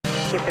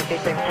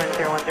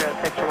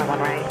256.010, runway 1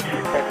 right,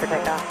 clear for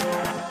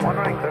takeoff. 1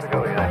 right, clear to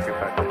go, yeah,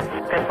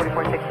 256. Clear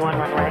 4461,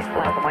 run right,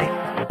 flag and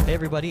wait. Hey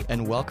everybody,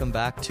 and welcome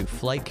back to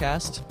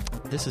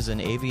Flightcast. This is an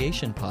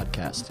aviation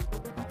podcast.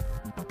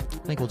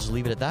 I think we'll just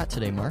leave it at that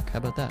today, Mark. How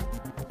about that?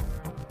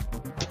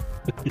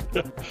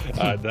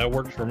 That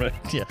works for me.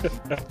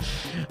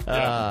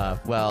 Yeah.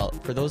 Well,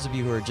 for those of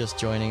you who are just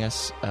joining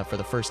us for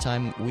the first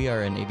time, we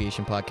are an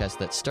aviation podcast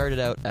that started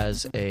out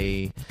as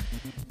a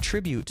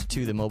tribute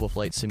to the mobile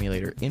flight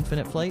simulator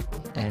Infinite Flight,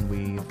 and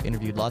we've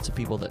interviewed lots of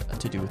people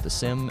to do with the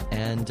sim,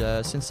 and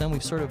since then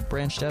we've sort of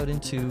branched out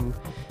into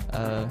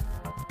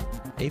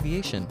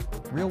aviation,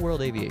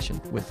 real-world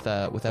aviation,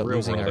 without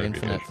losing our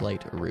Infinite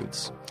Flight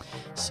roots.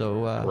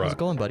 So how's it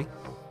going, buddy?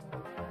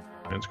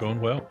 It's going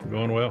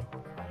well.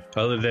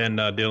 Other than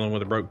dealing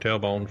with a broke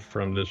tailbone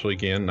from this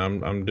weekend,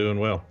 I'm doing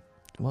well.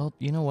 Well,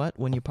 you know what?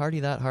 When you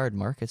party that hard,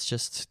 Mark, it's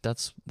just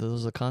those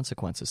are the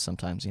consequences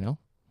sometimes, you know?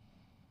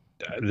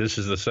 This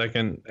is the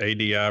second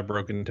ADI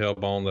broken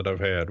tailbone that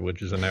I've had,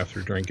 which is an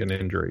after-drinking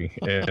injury.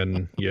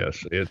 And,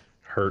 yes, it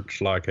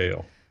hurts like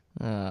hell.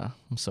 I'm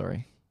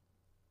sorry.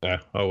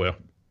 Oh, well.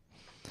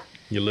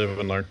 You live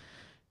and learn.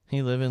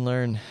 You live and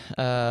learn.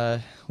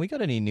 We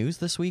got any news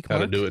this week, Mark?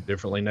 How to do it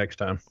differently next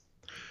time.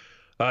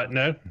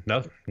 No,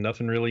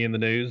 nothing really in the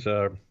news.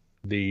 The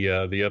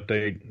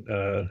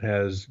update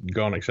has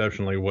gone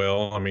exceptionally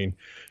well. I mean,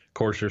 of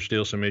course, there's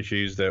still some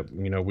issues that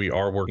we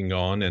are working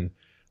on, and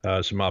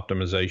some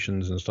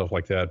optimizations and stuff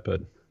like that.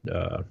 But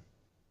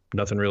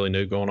nothing really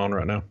new going on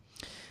right now.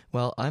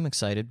 Well, I'm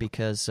excited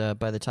because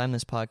by the time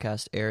this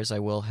podcast airs, I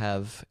will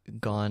have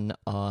gone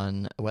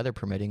on, weather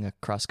permitting, a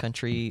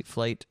cross-country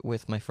flight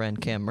with my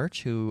friend Cam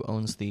Murch, who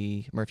owns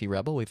the Murphy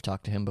Rebel. We've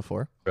talked to him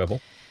before. Rebel.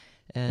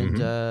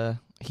 And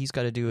he's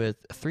got to do a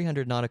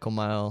 300 nautical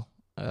mile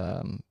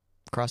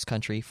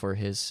cross-country for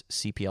his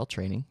CPL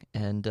training,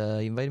 and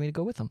he invited me to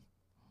go with him.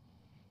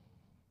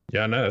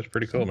 Yeah, no, that's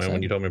pretty cool, man.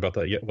 When you told me about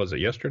that, was it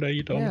yesterday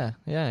you told me?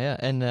 Yeah.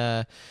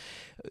 And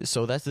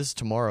so this is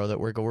tomorrow that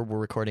we're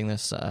recording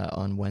this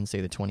on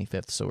Wednesday the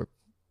 25th, so we're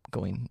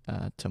going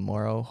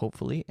tomorrow,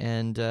 hopefully,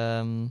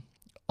 and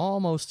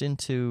almost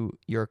into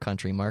your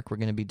country, Mark. We're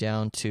going to be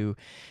down to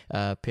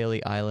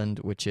Paley Island,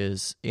 which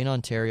is in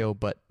Ontario,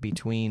 but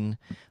between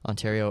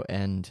Ontario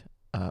and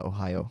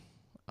Ohio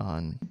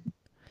on,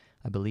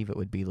 I believe it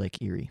would be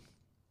Lake Erie.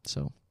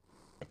 So,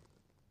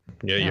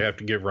 yeah, you have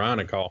to give Ryan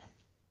a call.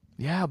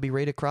 Yeah, I'll be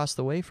right across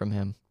the way from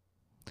him.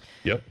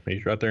 Yep,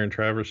 he's right there in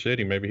Traverse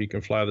City. Maybe he can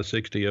fly the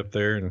 60 up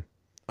there and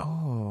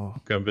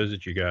come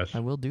visit you guys. I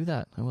will do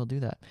that.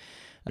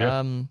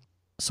 Yeah.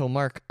 So,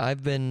 Mark,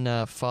 I've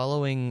been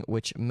following,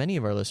 which many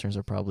of our listeners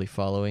are probably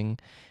following,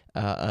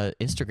 an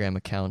Instagram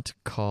account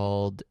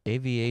called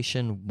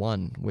Aviation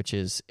One, which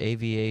is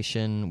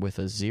aviation with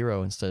a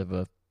 0 instead of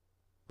a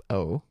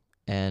O,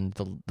 and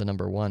the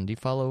number 1. Do you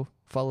follow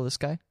this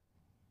guy?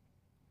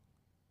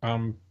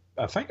 I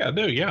think I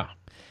do, yeah.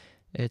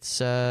 It's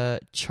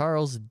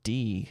Charles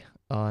D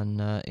on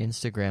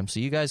Instagram. So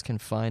you guys can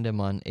find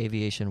him on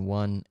Aviation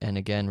One, and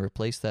again,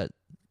 replace that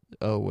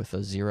O with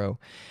a 0.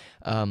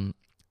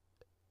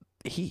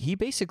 He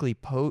basically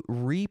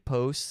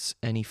reposts,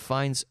 and he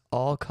finds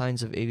all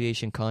kinds of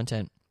aviation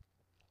content,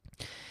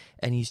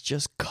 and he's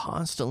just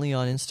constantly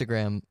on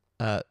Instagram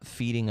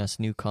feeding us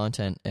new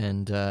content,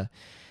 and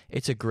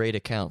it's a great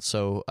account.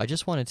 So I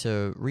just wanted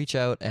to reach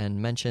out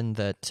and mention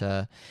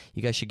that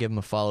you guys should give him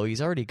a follow.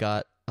 He's already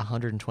got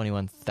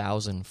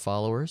 121,000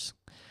 followers.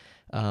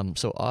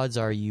 So odds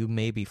are you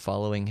may be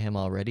following him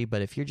already,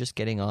 but if you're just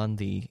getting on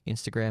the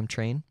Instagram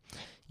train,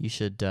 you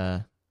should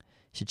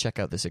check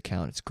out this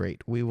account. It's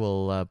great. We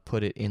will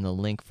put it in the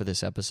link for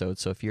this episode.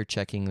 So if you're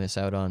checking this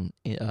out on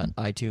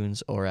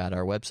iTunes or at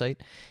our website,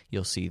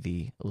 you'll see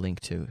the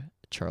link to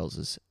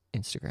Charles's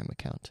Instagram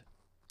account.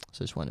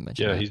 So I just wanted to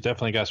mention that. Yeah, he's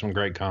definitely got some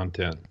great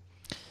content.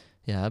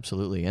 Yeah,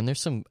 absolutely. And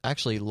there's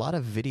actually a lot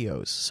of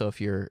videos. So if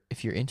you're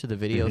into the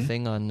video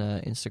thing on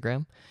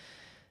Instagram,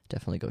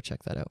 definitely go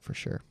check that out for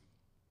sure.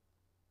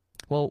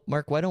 Well,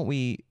 Mark, why don't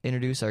we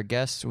introduce our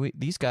guests?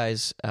 These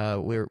guys,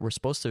 we're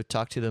supposed to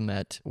talk to them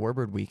at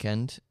Warbird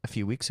Weekend a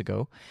few weeks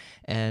ago,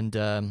 and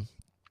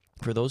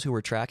for those who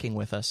were tracking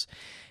with us,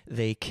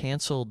 they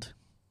canceled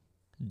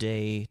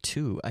day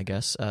 2, I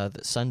guess,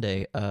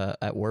 Sunday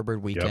at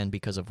Warbird Weekend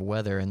because of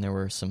weather, and there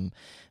was some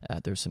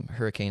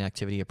hurricane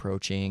activity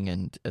approaching,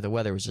 and the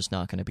weather was just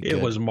not going to be good.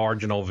 It was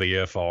marginal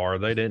VFR.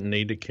 They didn't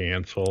need to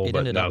cancel, It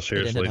ended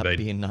up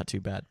being not too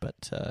bad,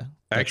 but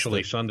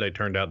actually Sunday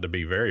turned out to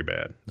be very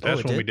bad.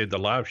 That's when we did the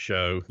live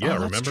show. Yeah,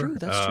 remember?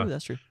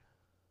 That's true.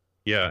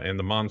 Yeah, and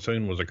the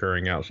monsoon was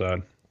occurring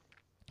outside.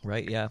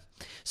 Right, yeah.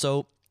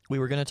 So we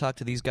were going to talk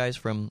to these guys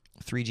from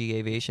 3G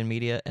Aviation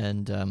Media,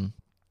 and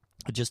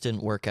it just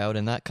didn't work out,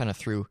 and that kind of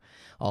threw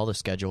all the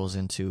schedules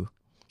into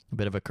a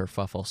bit of a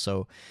kerfuffle.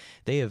 So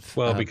they have...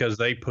 Well, because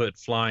they put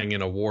flying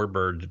in a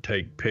Warbird to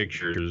take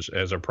pictures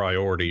as a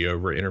priority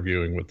over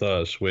interviewing with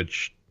us,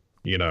 which,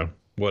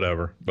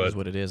 whatever. But is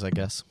what it is, I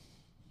guess.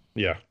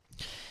 Yeah.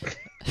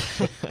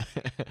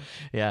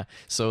 Yeah.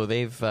 So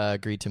they've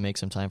agreed to make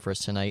some time for us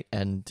tonight,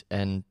 and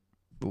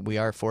we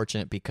are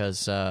fortunate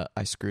because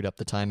I screwed up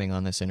the timing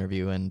on this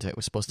interview, and it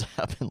was supposed to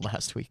happen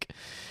last week.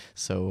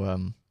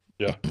 So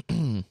Yeah.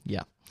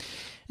 yeah.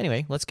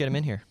 Anyway, let's get him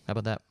in here. How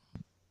about that?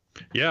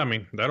 Yeah, I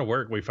mean, that'll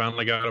work. We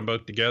finally got them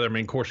both together. I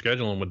mean, course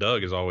scheduling with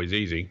Doug is always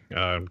easy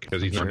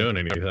because he's not doing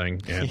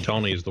anything. And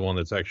Tony is the one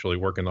that's actually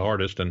working the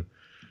hardest. And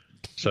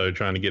so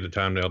trying to get a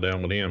time nailed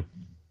down with him.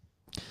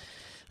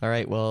 All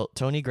right. Well,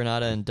 Tony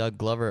Granata and Doug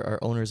Glover are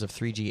owners of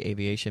 3G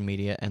Aviation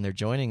Media, and they're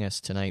joining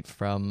us tonight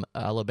from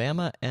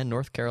Alabama and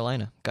North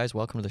Carolina. Guys,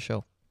 welcome to the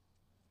show.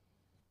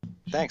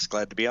 Thanks.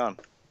 Glad to be on.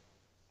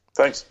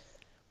 Thanks.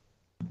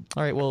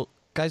 All right. Well,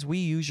 guys, we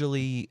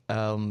usually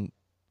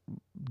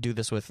do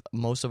this with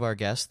most of our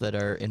guests that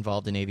are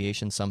involved in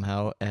aviation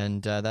somehow,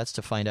 and that's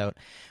to find out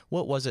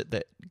what was it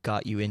that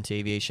got you into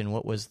aviation.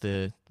 What was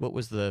the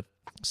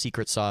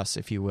secret sauce,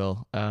 if you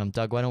will?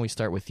 Doug, why don't we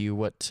start with you?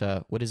 What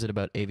is it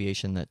about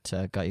aviation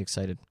that got you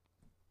excited?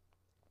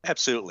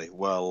 Absolutely.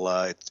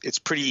 Well, it's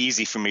pretty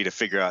easy for me to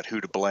figure out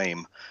who to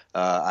blame.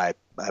 I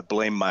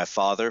blame my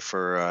father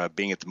for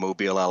being at the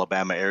Mobile,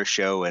 Alabama Air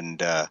Show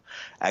and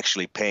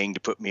actually paying to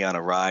put me on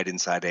a ride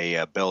inside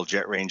a Bell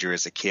Jet Ranger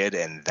as a kid,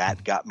 and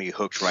that got me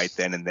hooked right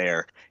then and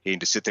there. You had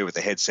to sit there with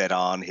the headset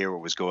on, hear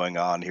what was going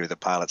on, hear the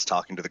pilots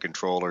talking to the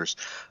controllers,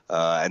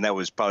 and that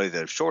was probably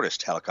the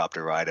shortest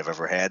helicopter ride I've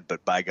ever had.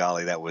 But by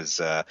golly,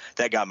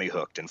 that got me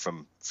hooked, and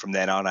from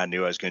then on, I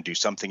knew I was going to do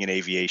something in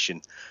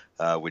aviation.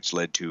 Which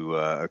led to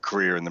a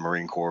career in the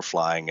Marine Corps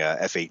flying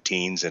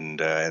F-18s and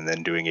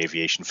then doing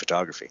aviation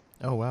photography.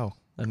 Oh wow,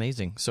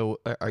 amazing!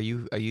 So, are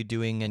you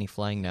doing any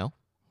flying now?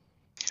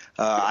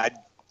 I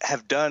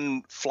have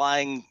done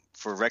flying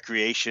for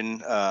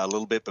recreation a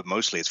little bit, but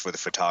mostly it's for the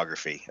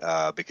photography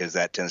because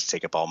that tends to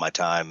take up all my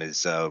time.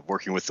 Is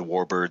working with the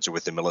warbirds or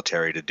with the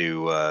military to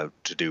do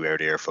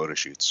air-to-air photo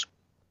shoots.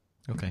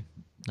 Okay,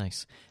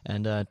 nice.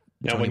 And now,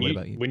 Tony, what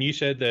about you? When you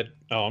said that,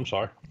 I'm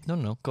sorry.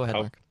 No, go ahead,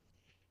 Mark.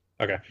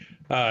 Okay.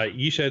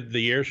 You said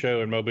the air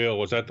show in Mobile,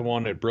 was that the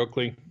one at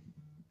Brookley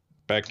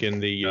back in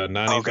the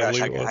 90s? Oh, gosh.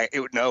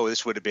 No,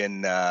 this would have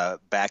been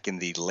back in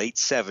the late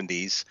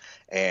 70s.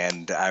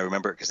 And I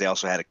remember because they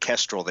also had a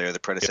Kestrel there, the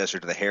predecessor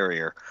to the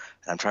Harrier.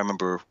 And I'm trying to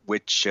remember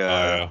which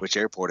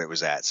airport it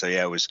was at. So,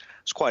 yeah, it was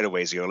quite a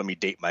ways ago. Let me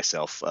date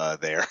myself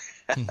there.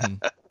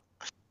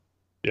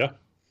 Yeah.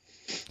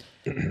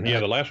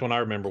 Yeah, the last one I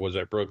remember was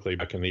at Brookley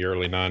back in the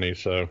early 90s.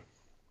 So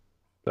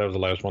that was the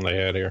last one they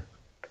had here.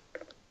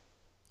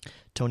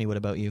 Tony, what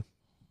about you?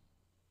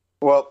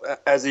 Well,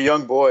 as a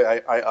young boy,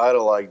 I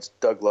idolized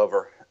Doug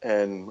Glover,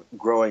 and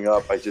growing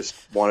up, I just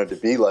wanted to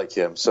be like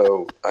him.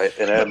 So it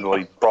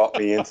inevitably brought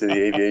me into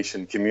the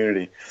aviation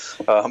community.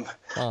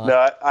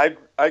 No,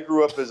 I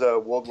grew up as a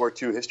World War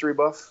II history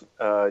buff,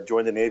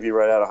 joined the Navy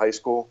right out of high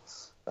school.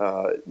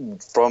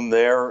 From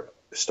there,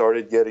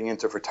 started getting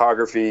into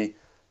photography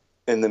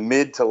in the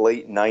mid to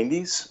late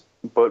 90s.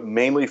 But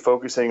mainly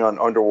focusing on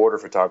underwater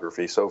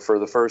photography. So for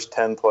the first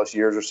 10 plus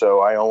years or so,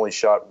 I only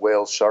shot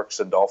whales, sharks,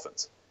 and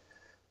dolphins.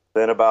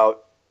 Then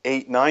about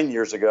 8-9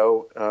 years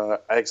ago,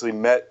 I actually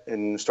met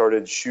and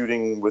started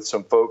shooting with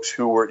some folks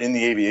who were in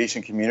the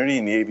aviation community,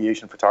 in the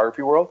aviation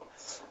photography world.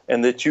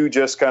 And the two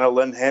just kind of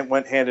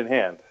went hand in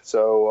hand.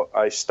 So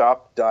I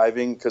stopped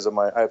diving because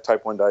I have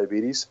type 1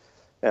 diabetes.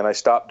 And I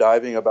stopped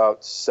diving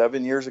about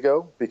 7 years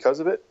ago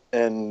because of it.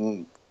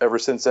 And ever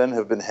since then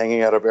have been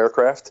hanging out of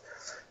aircraft.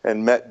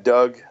 And met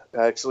Doug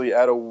actually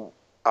at a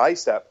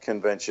ISAP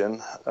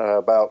convention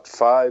about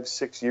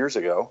 5-6 years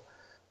ago,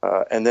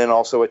 and then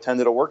also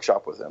attended a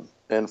workshop with him.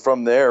 And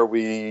from there,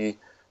 we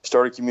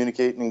started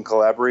communicating and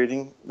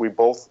collaborating. We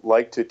both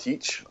like to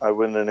teach. I've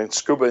been a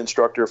scuba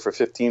instructor for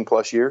 15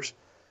 plus years.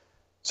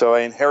 So I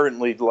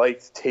inherently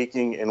like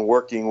taking and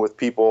working with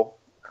people.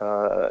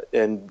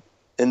 And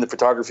in the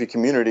photography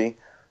community,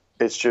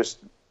 it's just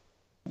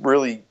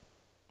really...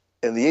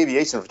 in the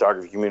aviation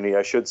photography community,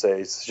 I should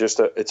say,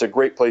 it's a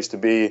great place to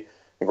be,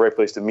 a great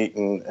place to meet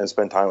and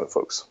spend time with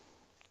folks.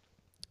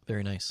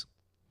 Very nice.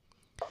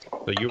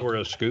 So you were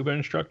a scuba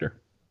instructor?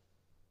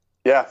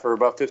 Yeah, for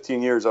about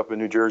 15 years up in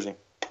New Jersey.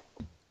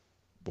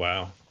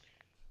 Wow.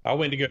 I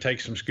went to go take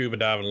some scuba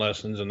diving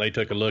lessons, and they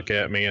took a look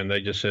at me, and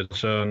they just said,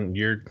 son,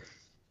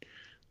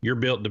 you're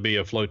built to be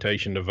a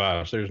flotation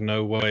device. There's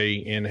no way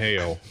in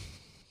hell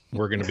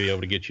we're going to be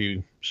able to get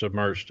you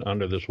submerged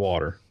under this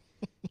water.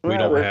 We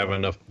don't have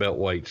enough belt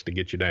weights to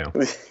get you down.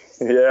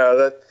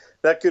 Yeah,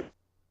 that could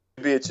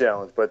be a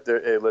challenge, but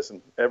hey,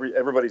 listen,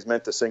 everybody's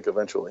meant to sink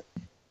eventually.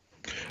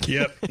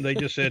 Yep, they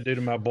just said due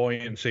to my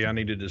buoyancy, I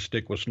needed to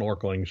stick with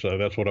snorkeling, so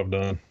that's what I've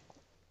done.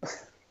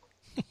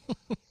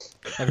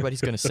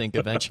 Everybody's going to sink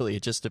eventually.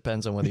 It just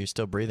depends on whether you're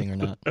still breathing or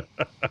not.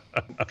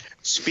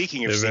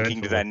 Speaking of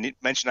sinking, did I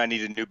mention I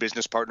need a new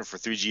business partner for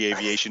 3G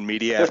Aviation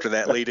Media after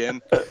that lead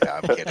in? No,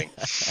 I'm kidding.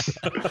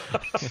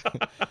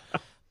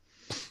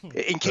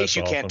 In case That's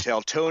you awesome. can't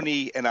tell,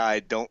 Tony and I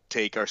don't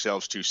take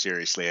ourselves too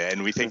seriously,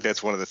 and we think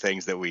that's one of the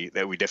things that we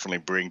definitely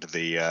bring to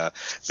the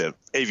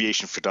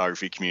aviation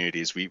photography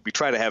community. Is we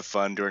try to have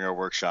fun during our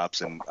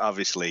workshops, and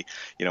obviously,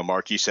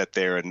 Mark, you sat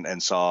there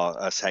and saw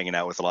us hanging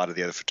out with a lot of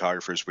the other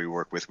photographers we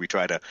work with. We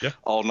try to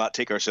all not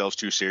take ourselves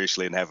too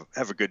seriously and have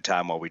a good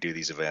time while we do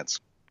these events.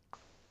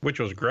 Which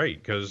was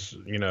great because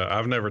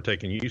I've never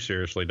taken you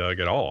seriously, Doug,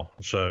 at all.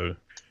 So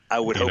I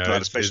would hope not,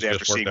 it's especially after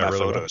just worked seeing out my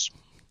really well. photos.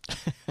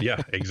 Yeah,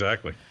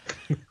 exactly.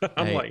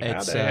 I'm Hey, like,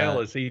 how the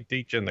hell is he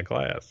teaching the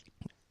class?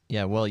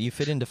 Yeah, well, you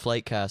fit into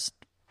Flightcast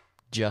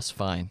just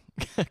fine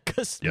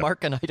because Yep.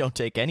 Mark and I don't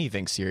take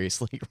anything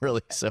seriously,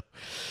 really. So,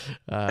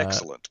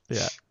 Excellent.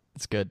 yeah,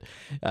 it's good.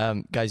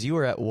 Guys, you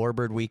were at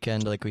Warbird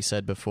Weekend, like we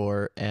said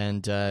before,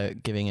 and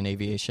giving an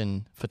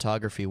aviation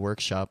photography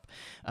workshop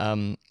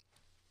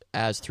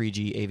as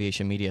 3G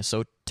Aviation Media.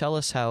 So tell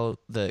us how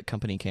the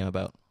company came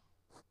about.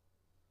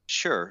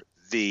 Sure.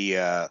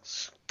 The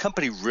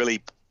company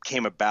really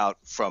came about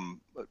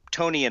from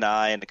Tony and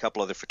I and a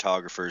couple other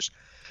photographers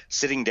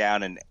sitting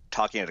down and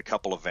talking at a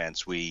couple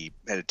events. We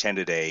had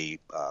attended a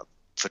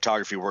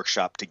photography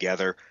workshop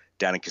together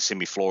down in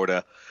Kissimmee,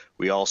 Florida.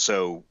 We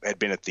also had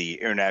been at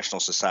the International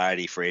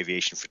Society for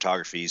Aviation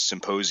Photography's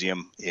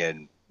symposium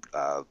in,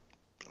 let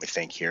me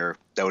think here,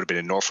 that would have been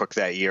in Norfolk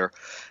that year.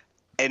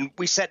 And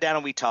we sat down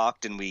and we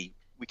talked and we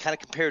kind of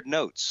compared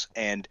notes.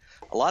 And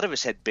a lot of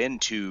us had been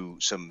to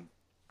some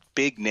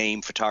big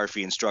name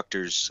photography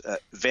instructors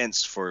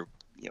events for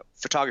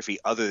photography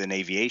other than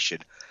aviation,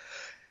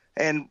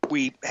 and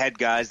we had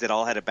guys that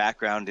all had a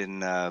background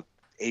in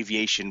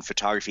aviation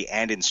photography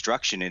and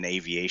instruction in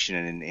aviation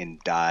and in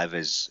dive,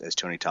 as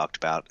Tony talked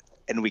about.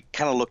 And we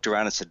kind of looked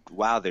around and said,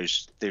 wow,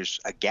 there's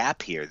a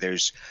gap here.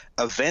 There's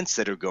events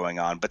that are going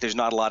on, but there's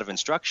not a lot of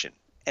instruction.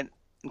 And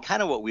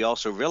kind of what we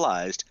also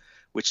realized,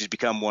 which has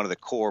become one of the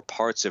core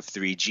parts of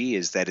 3G,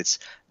 is that it's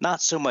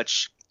not so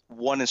much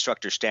one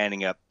instructor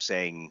standing up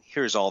saying,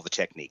 here's all the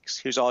techniques,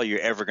 here's all you're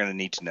ever going to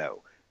need to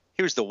know,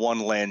 here's the one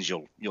lens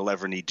you'll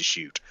ever need to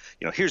shoot,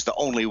 here's the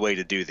only way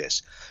to do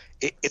this.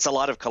 It's a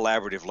lot of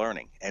collaborative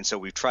learning, and so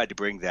we've tried to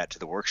bring that to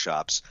the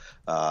workshops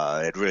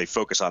and really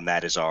focus on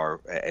that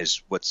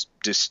as what's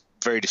just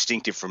very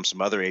distinctive from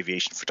some other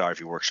aviation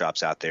photography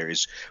workshops out there.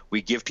 Is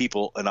we give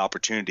people an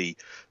opportunity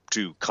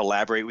to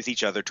collaborate with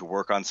each other, to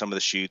work on some of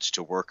the shoots,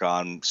 to work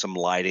on some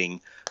lighting,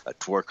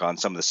 to work on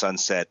some of the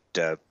sunset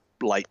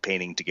light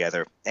painting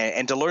together,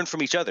 and to learn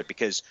from each other,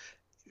 because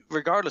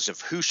regardless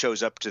of who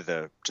shows up to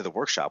the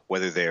workshop,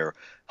 whether they're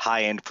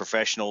high-end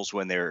professionals,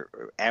 when they're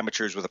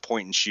amateurs with a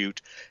point and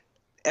shoot,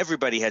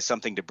 everybody has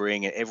something to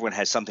bring and everyone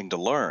has something to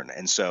learn.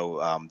 And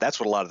so that's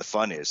what a lot of the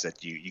fun is,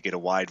 that you get a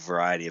wide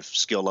variety of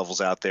skill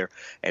levels out there.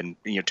 And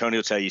Tony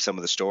will tell you some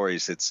of the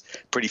stories. It's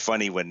pretty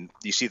funny when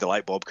you see the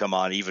light bulb come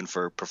on, even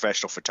for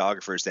professional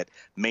photographers that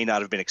may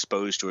not have been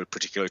exposed to a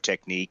particular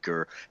technique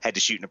or had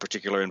to shoot in a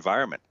particular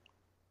environment.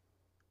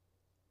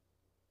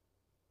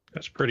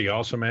 That's pretty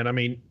awesome, man. I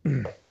mean,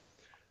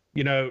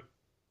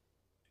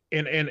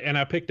 and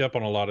I picked up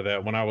on a lot of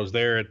that when I was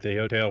there at the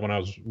hotel, when I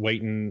was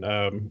waiting.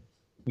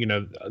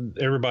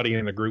 Everybody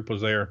in the group was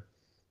there,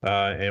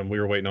 and we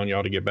were waiting on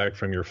y'all to get back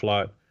from your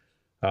flight.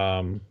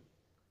 It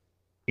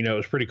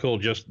was pretty cool,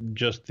 just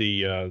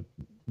the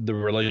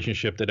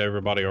relationship that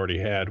everybody already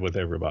had with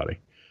everybody.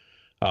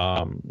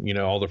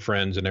 All the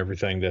friends and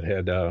everything that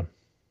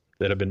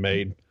have been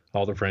made,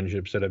 all the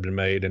friendships that have been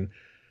made, and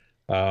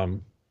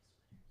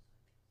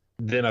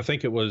then I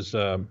think it was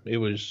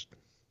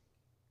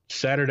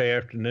Saturday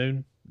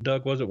afternoon,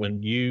 Doug, was it,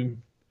 when you,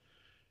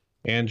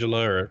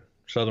 Angela, or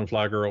Southern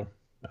Fly Girl,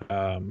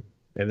 and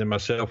then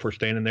myself were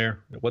standing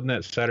there? Wasn't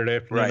that Saturday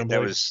afternoon? Right, that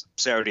was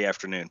Saturday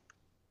afternoon.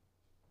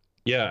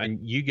 Yeah,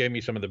 and you gave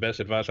me some of the best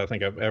advice I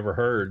think I've ever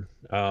heard.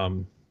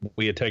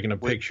 We had taken a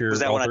picture. Was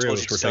that all when I three of told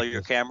us you to were sell taking-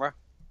 your camera?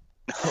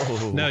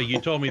 Oh. No, you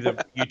told me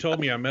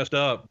I messed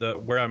up.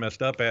 Where I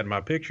messed up at in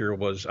my picture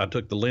was I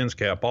took the lens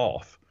cap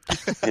off.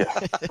 Yeah.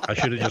 I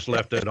should have just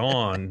left it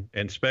on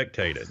and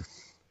spectated.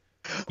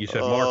 You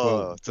said, Mark,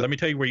 well, let me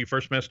tell you where you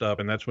first messed up,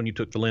 and that's when you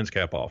took the lens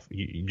cap off.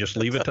 You just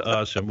leave it to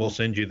us, and we'll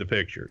send you the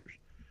pictures.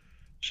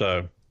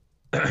 So,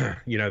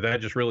 that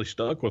just really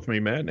stuck with me,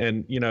 man.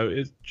 And,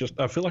 it's just,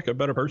 I feel like a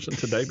better person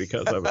today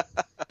because of it.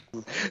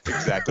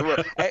 Exactly.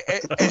 Well,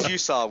 as you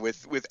saw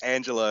with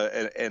Angela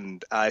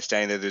and I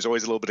standing there, there's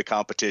always a little bit of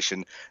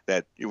competition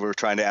that we're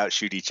trying to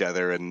outshoot each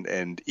other.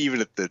 And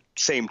even at the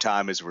same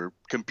time as we're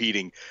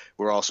competing,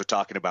 we're also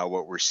talking about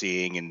what we're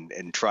seeing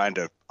and trying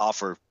to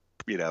offer,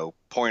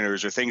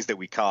 pointers or things that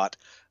we caught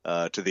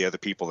to the other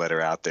people that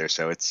are out there.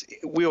 So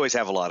we always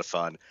have a lot of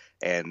fun.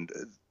 And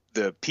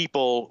the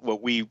people,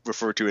 what we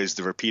refer to as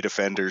the repeat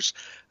offenders,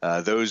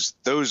 those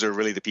are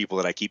really the people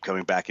that I keep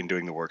coming back and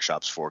doing the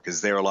workshops for,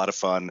 because they're a lot of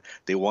fun.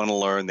 They want to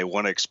learn, they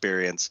want to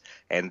experience,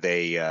 and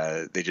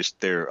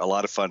they're a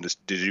lot of fun to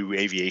do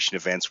aviation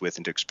events with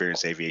and to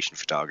experience aviation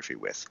photography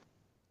with.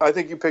 I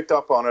think you picked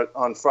up on it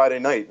on Friday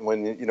night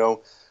when,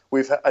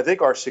 I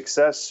think our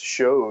success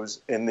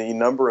shows in the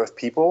number of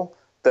people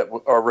that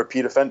are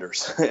repeat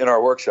offenders in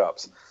our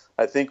workshops.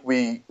 I think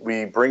we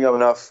bring up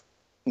enough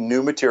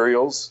new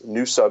materials,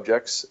 new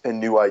subjects, and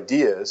new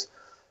ideas,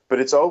 but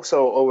it's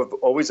also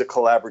always a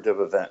collaborative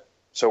event.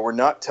 So we're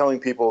not telling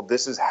people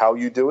this is how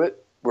you do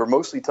it. We're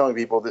mostly telling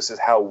people this is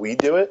how we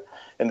do it,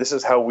 and this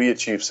is how we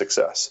achieve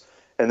success.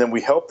 And then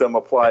we help them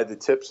apply the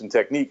tips and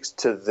techniques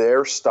to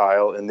their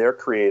style and their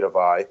creative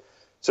eye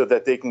so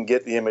that they can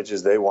get the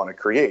images they want to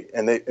create.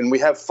 And we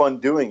have fun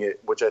doing it,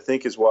 which I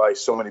think is why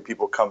so many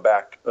people come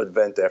back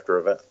event after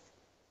event.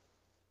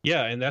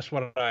 Yeah, and that's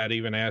what I had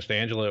even asked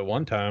Angela at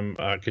one time,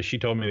 because she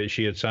told me that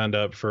she had signed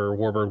up for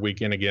Warbird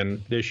Weekend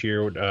again this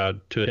year to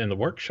attend the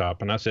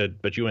workshop. And I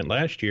said, but you went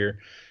last year.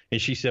 And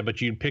she said, but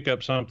you pick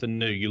up something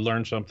new. You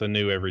learn something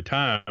new every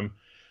time.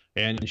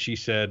 And she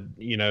said,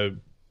 you know,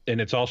 and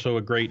it's also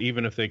a great,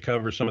 even if they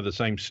cover some of the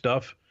same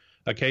stuff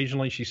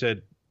occasionally, she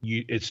said,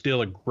 it's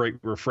still a great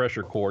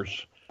refresher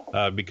course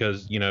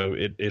because, you know,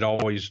 it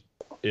always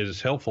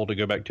is helpful to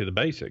go back to the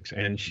basics.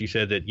 And she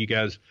said that you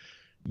guys,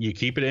 you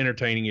keep it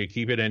entertaining, you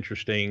keep it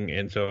interesting.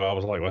 And so I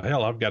was like, well,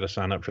 hell, I've got to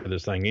sign up for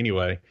this thing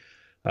anyway.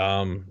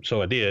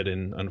 So I did.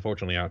 And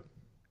unfortunately, I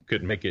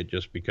couldn't make it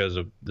just because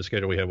of the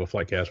schedule we have with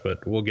Flightcast,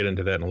 but we'll get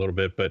into that in a little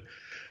bit. But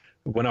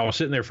when I was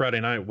sitting there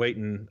Friday night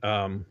waiting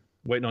on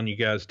you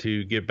guys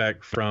to get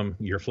back from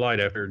your flight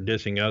after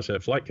dissing us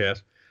at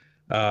Flightcast,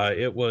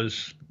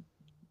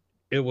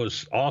 it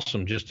was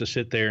awesome just to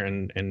sit there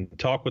and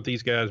talk with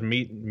these guys,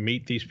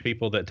 meet these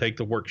people that take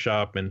the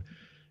workshop, and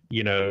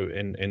you know,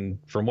 and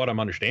from what I'm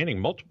understanding,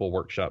 multiple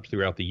workshops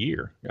throughout the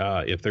year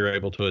if they're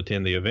able to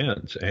attend the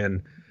events.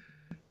 And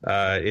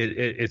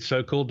it's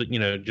so cool to, you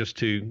know, just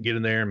to get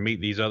in there and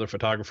meet these other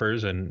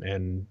photographers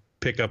and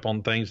pick up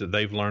on things that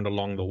they've learned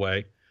along the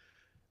way.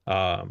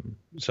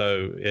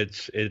 So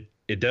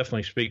it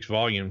definitely speaks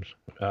volumes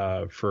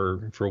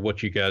for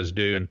what you guys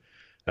do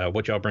and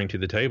what y'all bring to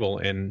the table,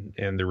 and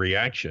the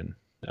reaction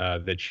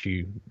that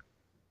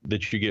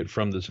you get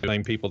from the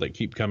same people that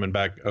keep coming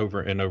back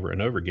over and over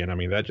and over again. I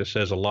mean, that just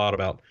says a lot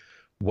about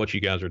what you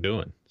guys are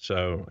doing.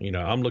 So, you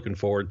know, I'm looking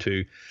forward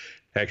to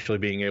actually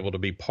being able to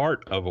be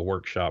part of a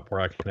workshop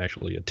where I can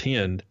actually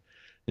attend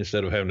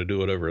instead of having to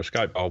do it over a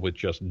Skype call with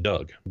just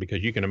Doug,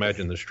 because you can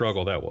imagine the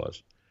struggle that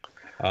was.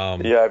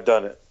 Yeah, I've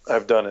done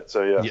it.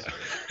 So yeah.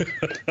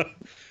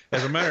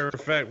 As a matter of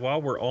fact,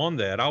 while we're on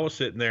that, I was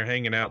sitting there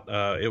hanging out.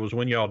 It was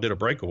when y'all did a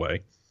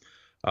breakaway,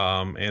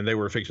 and they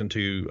were fixing to,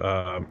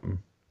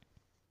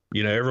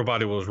 you know,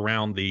 everybody was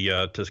around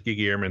the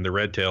Tuskegee Airmen, the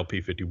Red Tail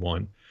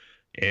P-51.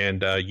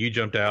 And you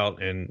jumped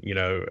out, and, you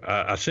know,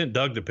 I sent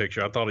Doug the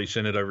picture. I thought he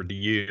sent it over to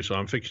you, so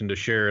I'm fixing to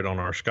share it on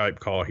our Skype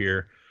call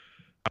here.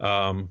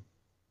 But,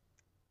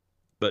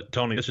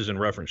 Tony, this is in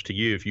reference to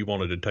you if you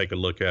wanted to take a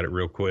look at it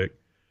real quick.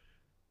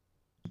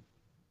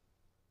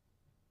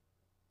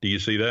 Do you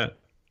see that?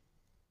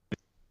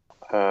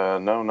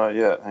 No, not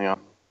yet. Hang on.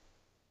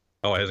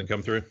 Oh, it hasn't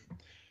come through?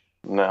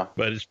 No.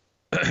 But it's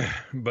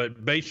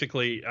but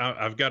basically,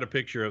 I've got a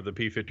picture of the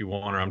P-51,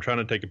 or I'm trying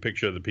to take a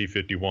picture of the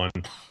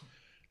P-51.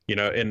 You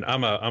know, and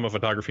I'm a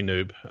photography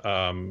noob.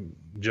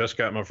 Just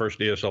got my first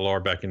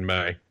DSLR back in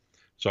May,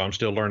 so I'm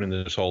still learning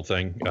this whole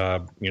thing.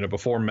 You know,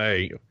 before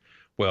May,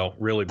 well,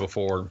 really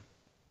before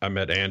I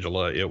met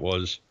Angela, it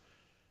was,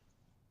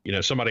 you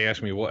know, somebody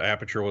asked me what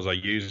aperture was I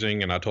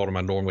using, and I told them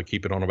I normally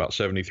keep it on about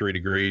 73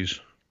 degrees,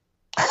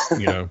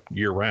 you know,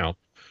 year round.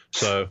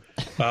 So,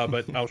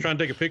 but I was trying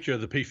to take a picture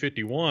of the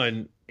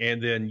P-51,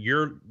 and then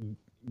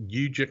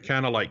you just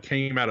kind of like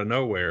came out of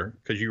nowhere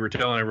because you were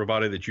telling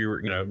everybody that you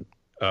were, you know,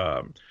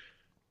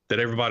 that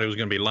everybody was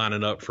going to be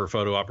lining up for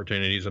photo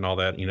opportunities and all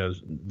that, you know,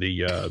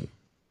 the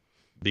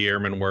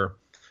airmen were.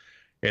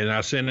 And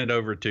I sent it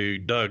over to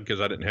Doug because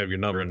I didn't have your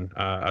number. And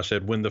I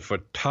said, when the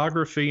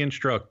photography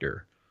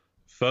instructor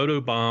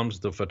photo bombs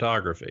the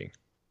photography,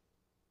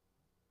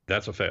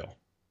 that's a fail.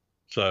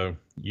 So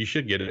you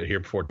should get it here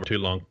before too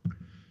long.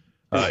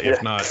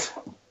 If not,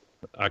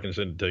 I can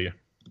send it to you.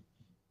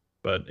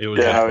 But it was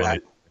just funny.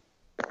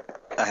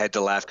 I had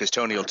to laugh because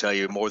Tony will tell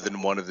you more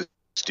than one of the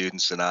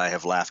students and I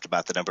have laughed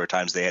about the number of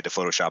times they had to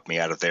Photoshop me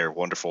out of their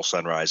wonderful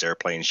sunrise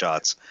airplane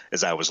shots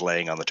as I was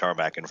laying on the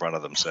tarmac in front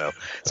of them. So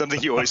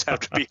something you always have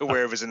to be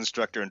aware of as an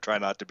instructor and try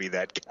not to be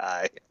that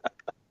guy.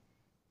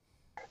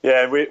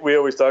 Yeah, we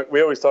always talk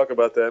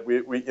about that.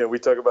 We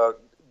talk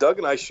about, Doug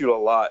and I shoot a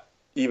lot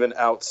even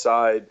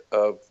outside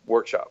of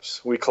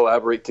workshops. We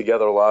collaborate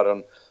together a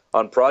lot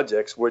on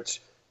projects,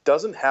 which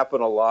doesn't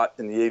happen a lot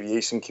in the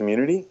aviation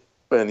community,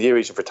 in the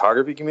aviation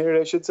photography community,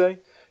 I should say.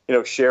 You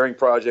know, sharing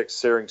projects,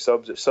 sharing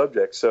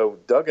subjects. So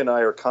Doug and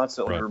I are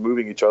constantly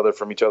removing each other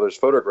from each other's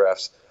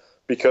photographs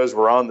because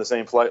we're on the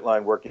same flight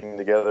line working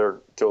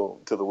together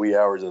till the wee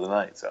hours of the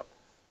night. So.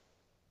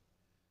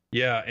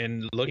 Yeah,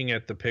 and looking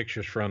at the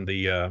pictures from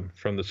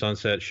the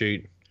sunset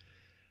shoot,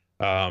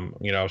 you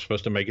know, I was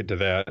supposed to make it to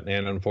that,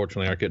 and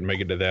unfortunately I couldn't make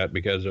it to that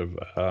because of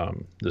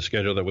the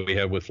schedule that we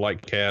have with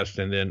Flightcast,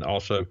 and then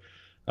also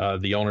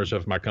the owners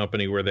of my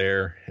company were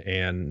there,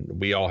 and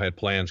we all had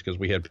plans because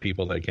we had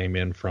people that came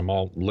in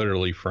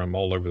literally from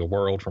all over the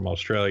world, from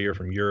Australia,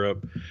 from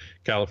Europe,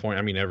 California,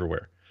 I mean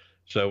everywhere.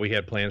 So we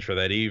had plans for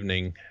that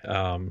evening.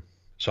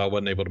 so I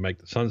wasn't able to make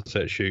the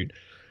sunset shoot.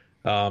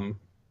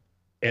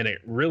 And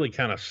it really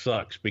kind of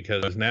sucks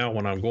because now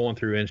when I'm going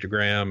through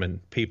Instagram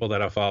and people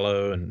that I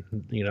follow and,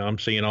 I'm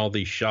seeing all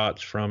these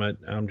shots from it,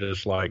 I'm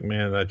just like,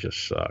 man, that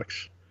just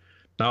sucks.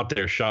 Not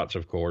their shots,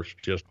 of course,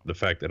 just the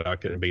fact that I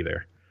couldn't be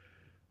there.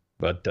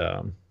 But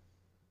and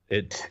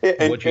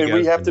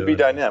we have to be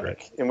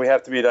dynamic. And we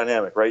have to be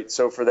dynamic, right?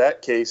 So for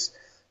that case,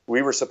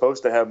 we were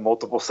supposed to have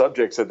multiple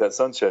subjects at that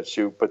sunset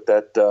shoot, but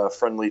that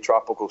friendly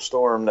tropical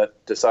storm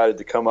that decided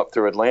to come up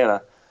through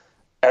Atlanta,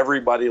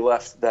 everybody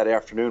left that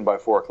afternoon by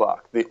 4:00.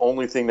 The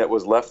only thing that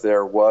was left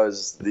there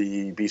was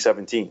the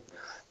B-17.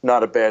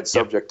 Not a bad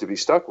subject to be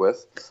stuck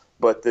with,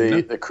 but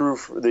the crew,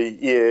 the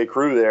EAA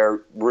crew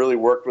there really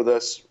worked with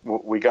us.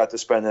 We got to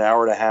spend an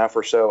hour and a half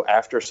or so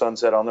after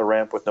sunset on the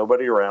ramp with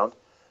nobody around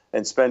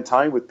and spend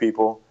time with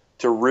people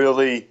to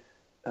really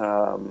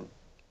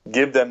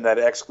give them that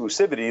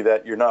exclusivity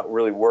that you're not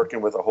really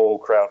working with a whole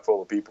crowd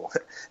full of people.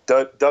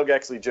 Doug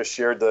actually just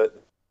shared the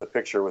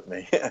picture with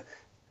me.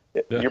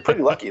 You're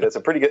pretty lucky. That's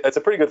a pretty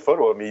good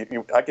photo of me.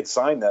 I could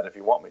sign that if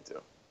you want me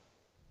to.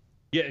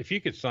 Yeah, if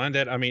you could sign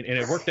that, and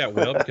it worked out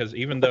well because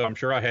even though I'm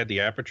sure I had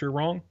the aperture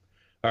wrong,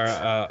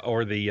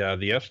 or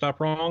the f-stop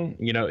wrong,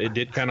 it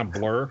did kind of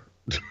blur.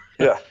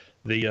 Yeah.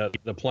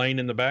 the plane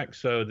in the back,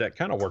 so that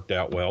kind of worked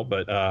out well.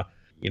 But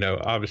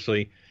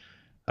obviously,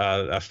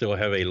 I still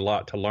have a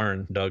lot to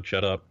learn. Doug,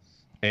 shut up.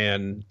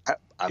 And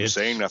I'm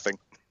saying nothing.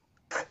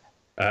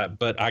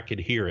 But I could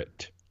hear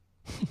it.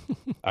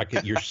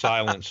 Your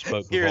silence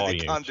spoke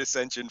volumes. The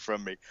condescension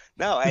from me.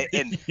 No,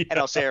 and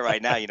I'll say it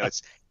right now.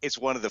 It's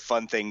one of the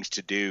fun things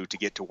to do to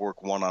get to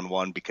work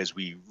one-on-one because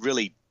we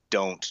really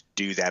don't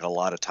do that a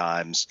lot of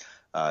times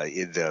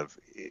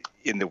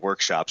in the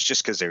workshops,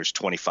 just because there's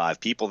 25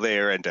 people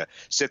there, and to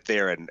sit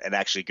there and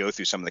actually go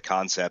through some of the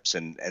concepts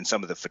and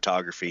some of the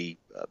photography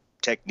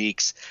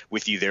techniques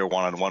with you there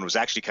one-on-one was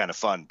actually kind of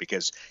fun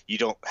because you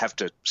don't have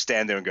to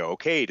stand there and go,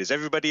 okay, does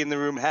everybody in the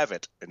room have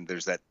it? And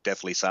there's that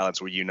deathly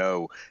silence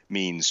where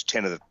means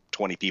 10 of the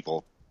 20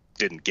 people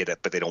didn't get it,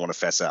 but they don't want to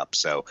fess up.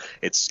 So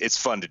it's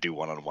fun to do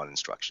one-on-one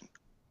instruction.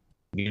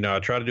 I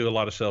try to do a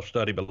lot of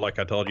self-study, but like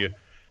I told you,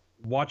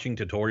 watching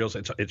tutorials,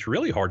 it's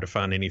really hard to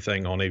find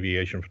anything on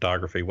aviation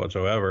photography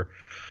whatsoever.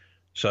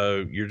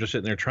 So you're just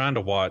sitting there trying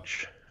to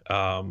watch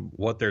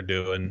what they're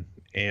doing,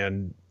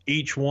 and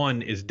each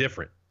one is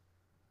different.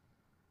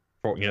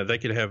 They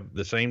could have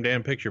the same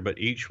damn picture, but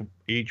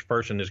each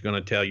person is going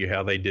to tell you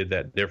how they did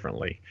that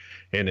differently,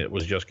 and it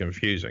was just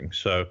confusing.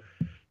 So,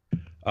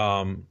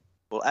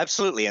 well,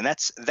 absolutely, and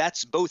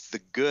that's both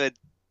the good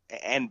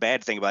and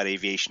bad thing about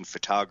aviation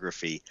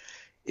photography.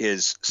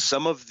 Is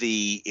some of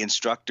the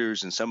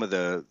instructors and some of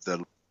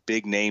the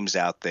big names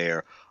out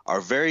there are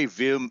very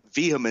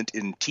vehement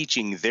in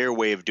teaching their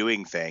way of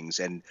doing things,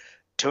 and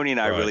Tony and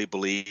I really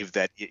believe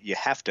that you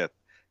have to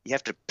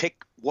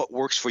pick what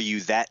works for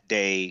you that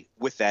day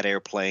with that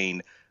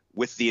airplane,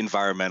 with the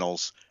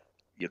environmentals.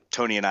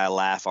 Tony and I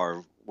laugh.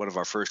 One of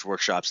our first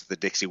workshops at the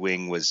Dixie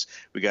Wing was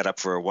we got up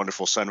for a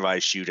wonderful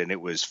sunrise shoot, and it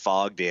was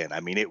fogged in.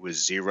 It was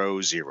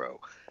 0-0.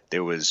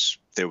 There was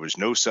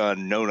no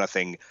sun, no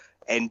nothing.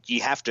 And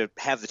you have to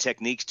have the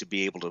techniques to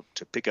be able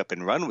to pick up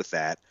and run with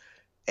that.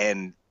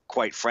 And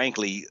quite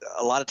frankly,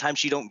 a lot of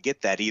times you don't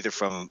get that either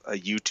from a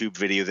YouTube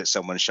video that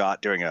someone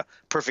shot during a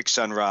perfect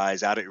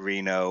sunrise out at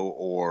Reno,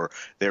 or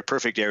their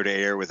perfect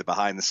air-to-air with the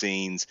behind the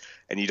scenes.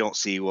 And you don't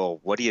see, well,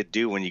 what do you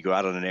do when you go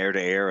out on an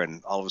air-to-air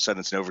and all of a sudden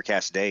it's an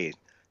overcast day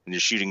and you're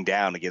shooting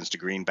down against a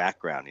green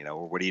background,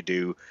 or what do you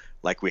do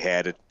like we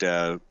had at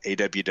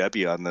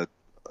AWW on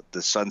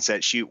the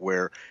sunset shoot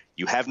where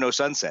you have no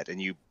sunset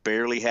and you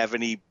barely have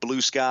any blue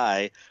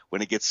sky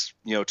when it gets,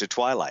 to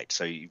twilight.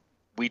 So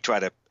we try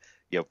to,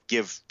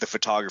 give the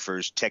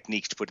photographers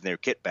techniques to put in their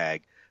kit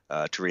bag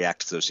to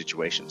react to those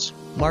situations.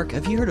 Mark,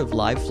 have you heard of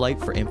Live Flight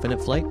for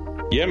Infinite Flight?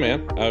 Yeah,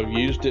 man. I've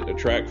used it to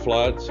track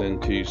flights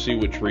and to see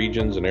which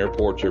regions and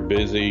airports are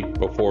busy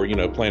before,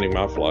 planning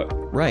my flight.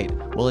 Right.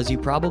 Well, as you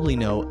probably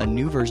know, a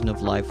new version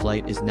of Live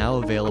Flight is now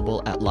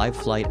available at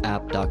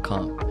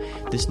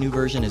liveflightapp.com. This new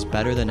version is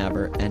better than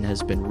ever and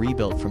has been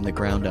rebuilt from the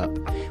ground up.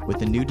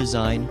 With a new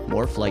design,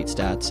 more flight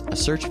stats, a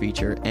search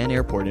feature, and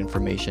airport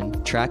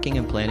information, tracking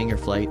and planning your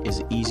flight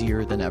is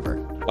easier than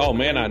ever. Oh,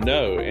 man, I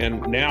know.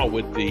 And now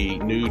with the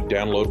new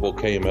downloadable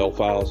KML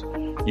files,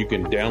 you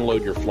can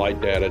download your flight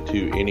data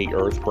to any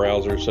Earth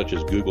browser, such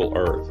as Google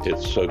Earth.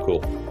 It's so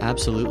cool.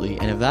 Absolutely.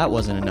 And if that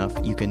wasn't enough,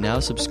 you can now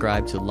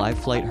subscribe to Live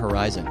Flight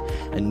Horizon,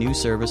 a new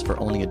service for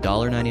only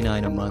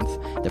 $1.99 a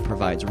month that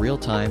provides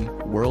real-time,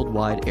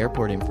 worldwide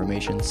airport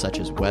information such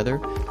as weather,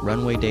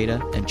 runway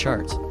data, and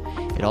charts.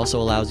 It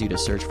also allows you to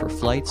search for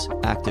flights,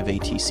 active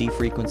ATC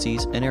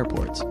frequencies, and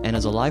airports. And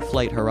as a Live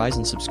Flight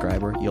Horizon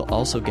subscriber, you'll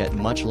also get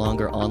much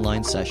longer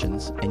online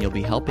sessions, and you'll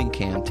be helping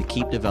Cam to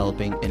keep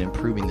developing and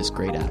improving this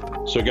great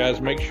app. So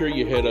guys, make sure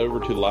you head over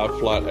to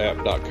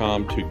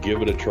liveflightapp.com to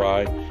give it a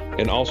try,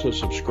 and also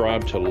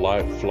subscribe to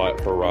Live Flight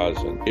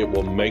Horizon. It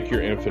will make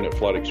your infinite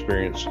flight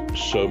experience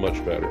so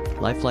much better.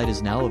 Live Flight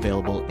is now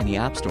available in the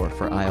App Store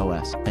for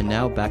iOS. And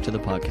now back to the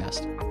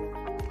podcast.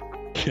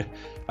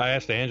 I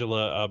asked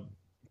Angela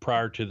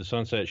prior to the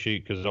sunset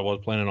shoot because I was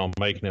planning on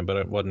making it, but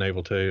I wasn't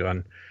able to.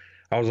 And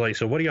I was like,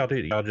 so what do y'all do?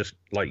 Y'all just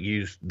like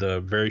use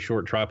the very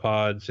short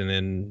tripods and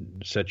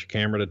then set your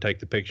camera to take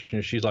the picture?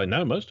 And she's like,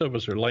 no, most of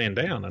us are laying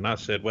down. And I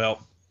said,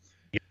 well,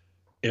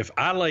 if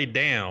I lay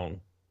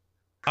down,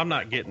 I'm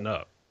not getting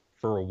up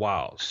for a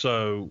while.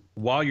 So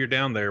while you're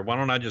down there, why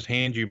don't I just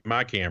hand you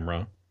my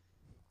camera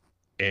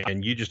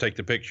and you just take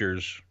the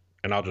pictures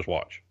and I'll just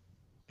watch?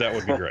 That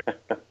would be great.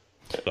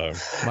 So,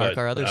 Mark,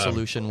 our other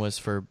solution was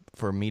for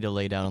me to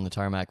lay down on the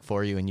tarmac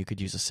for you, and you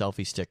could use a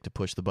selfie stick to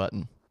push the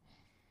button.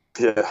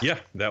 Yeah,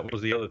 that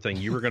was the other thing.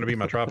 You were going to be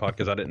my tripod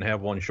because I didn't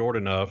have one short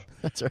enough.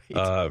 That's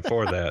right.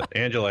 For that.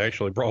 Angela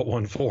actually brought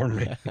one for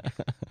me.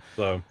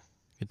 So,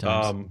 good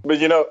times.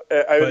 But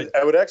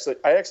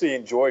I actually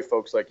enjoy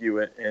folks like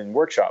you in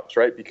workshops,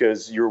 right?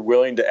 Because you're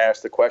willing to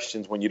ask the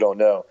questions when you don't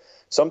know.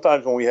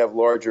 Sometimes when we have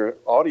larger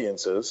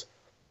audiences,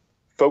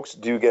 folks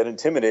do get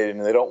intimidated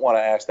and they don't want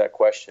to ask that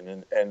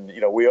question. And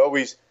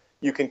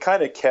you can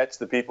kind of catch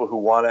the people who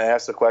want to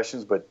ask the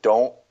questions but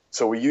don't.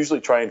 So we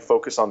usually try and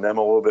focus on them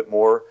a little bit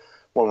more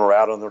when we're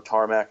out on the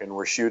tarmac and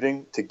we're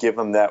shooting to give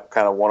them that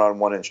kind of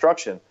one-on-one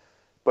instruction.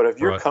 But if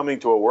you're coming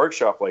to a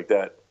workshop like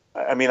that,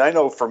 I mean, I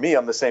know for me,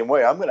 I'm the same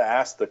way. I'm going to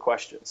ask the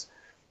questions.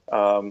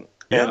 And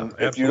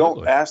if you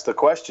don't ask the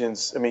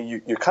questions, I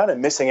mean, you're kind of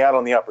missing out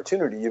on the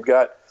opportunity. You've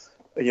got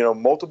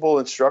multiple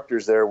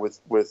instructors there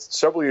with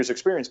several years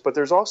experience, but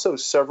there's also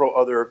several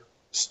other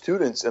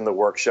students in the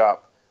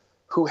workshop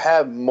who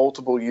have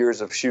multiple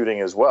years of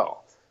shooting as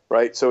well,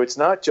 right? So it's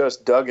not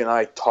just Doug and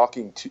I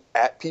talking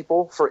at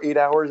people for 8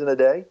 hours in a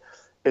day.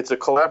 It's a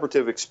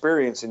collaborative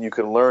experience, and you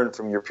can learn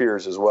from your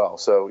peers as well.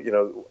 So,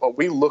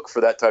 we look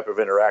for that type of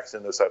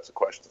interaction, those types of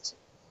questions.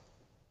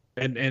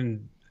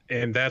 And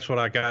that's what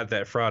I got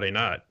that Friday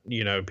night.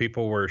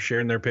 People were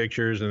sharing their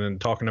pictures and then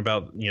talking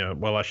about,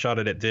 well, I shot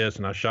it at this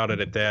and I shot it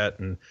at that.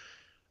 And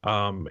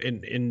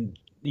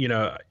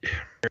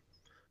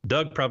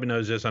Doug probably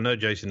knows this. I know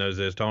Jason knows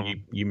this.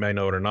 Tony, you may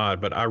know it or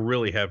not, but I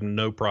really have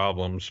no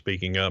problem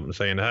speaking up and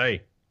saying,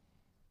 hey,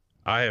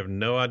 I have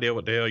no idea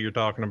what the hell you're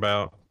talking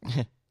about.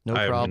 No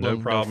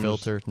problem, no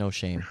filter, no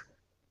shame.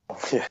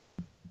 Yeah,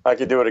 I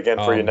could do it again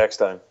for you next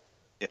time.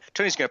 Yeah.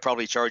 Tony's going to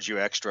probably charge you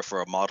extra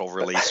for a model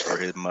release for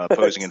him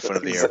posing in front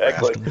of the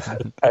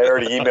aircraft. I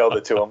already emailed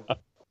it to him.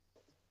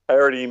 I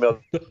already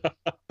emailed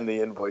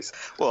the invoice.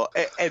 Well,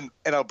 and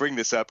I'll bring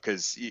this up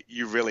because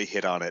you really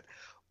hit on it.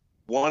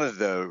 One of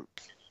the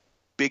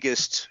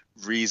biggest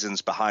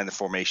reasons behind the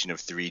formation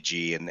of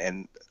 3G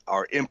and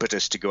our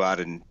impetus to go out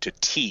and to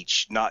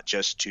teach, not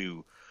just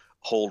to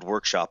hold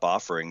workshop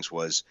offerings,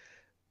 was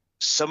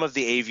some of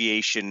the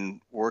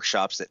aviation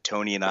workshops that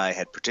Tony and I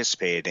had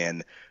participated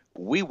in.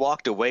 We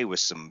walked away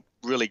with some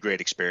really great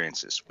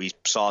experiences. We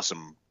saw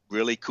some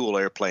really cool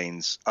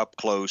airplanes up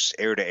close,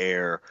 air to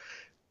air,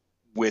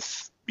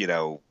 with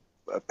a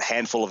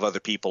handful of other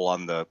people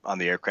on the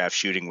aircraft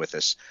shooting with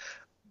us.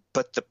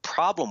 But the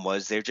problem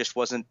was there just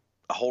wasn't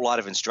a whole lot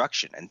of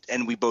instruction,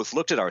 and we both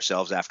looked at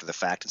ourselves after the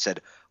fact and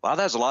said, "Wow,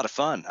 that was a lot of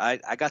fun.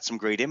 I got some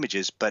great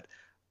images, but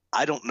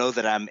I don't know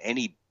that I'm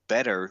any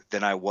better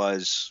than I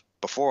was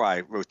before I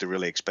wrote the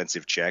really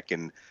expensive check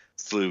and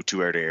flew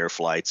 2 air-to-air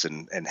flights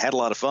and had a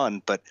lot of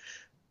fun, but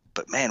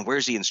man,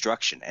 where's the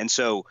instruction?" And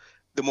so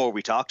the more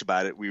we talked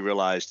about it, we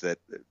realized that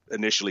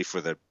initially for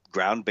the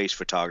ground-based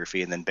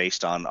photography and then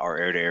based on our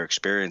air-to-air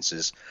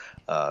experiences,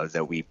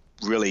 that we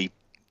really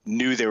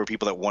knew there were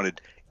people that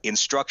wanted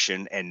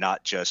instruction and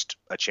not just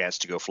a chance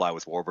to go fly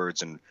with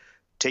warbirds and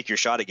take your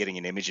shot at getting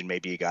an image, and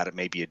maybe you got it,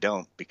 maybe you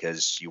don't,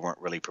 because you weren't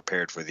really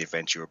prepared for the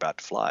event you were about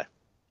to fly.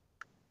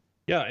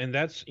 Yeah, and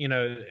that's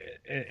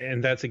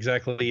and that's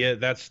exactly it.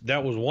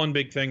 That was one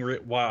big thing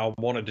why I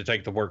wanted to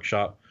take the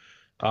workshop,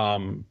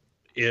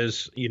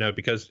 is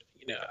because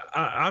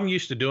I'm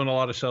used to doing a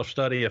lot of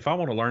self-study. If I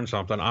want to learn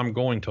something, I'm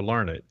going to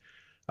learn it.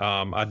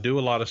 I do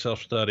a lot of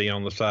self-study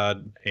on the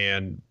side,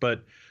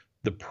 but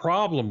the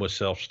problem with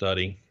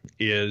self-study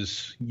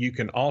is you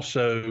can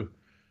also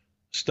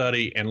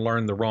study and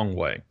learn the wrong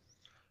way.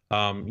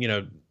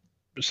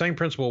 Same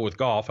principle with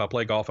golf. I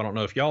play golf. I don't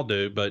know if y'all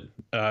do, but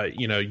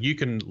you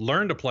can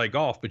learn to play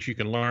golf, but you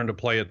can learn to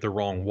play it the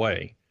wrong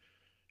way.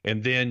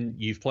 And then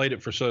you've played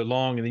it for so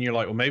long, and then you're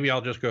like, well, maybe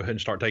I'll just go ahead and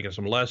start taking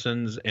some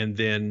lessons. And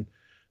then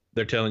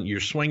they're telling you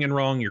you're swinging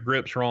wrong, your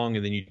grip's wrong,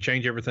 and then you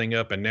change everything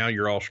up, and now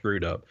you're all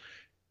screwed up.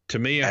 To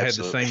me, I had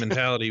the same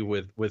mentality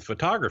with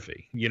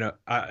photography.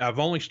 I've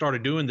only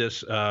started doing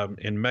this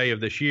in May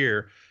of this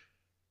year.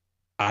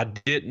 I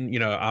didn't,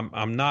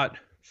 I'm not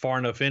far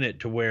enough in it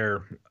to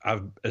where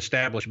I've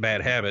established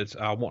bad habits.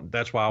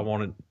 That's why I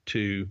wanted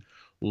to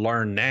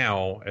learn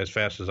now as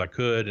fast as I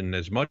could and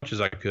as much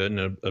as I could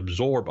and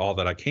absorb all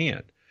that I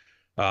can.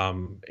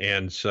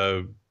 And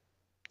so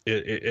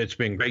it's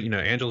been great.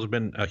 Angela's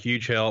been a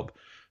huge help.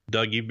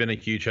 Doug, you've been a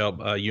huge help.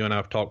 You and I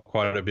have talked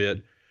quite a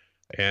bit,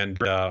 and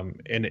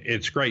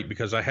it's great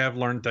because I have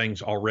learned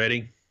things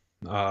already.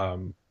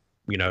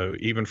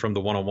 Even from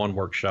the one-on-one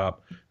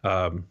workshop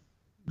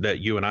that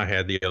you and I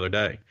had the other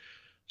day.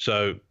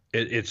 So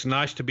it's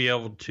nice to be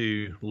able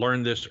to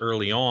learn this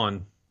early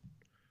on,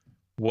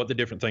 what the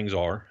different things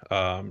are.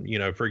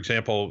 For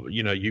example,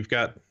 you've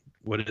got,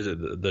 what is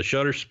it, the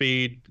shutter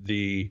speed,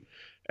 the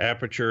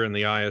aperture, and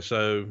the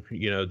ISO,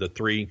 the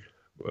three,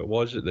 what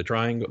was it, the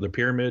triangle, the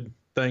pyramid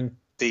thing?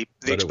 The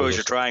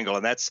exposure triangle,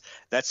 and that's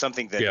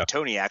something that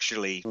Tony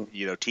actually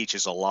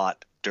teaches a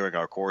lot during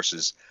our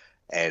courses,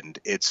 and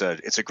it's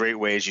a great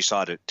way, as you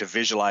saw, to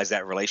visualize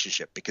that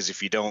relationship, because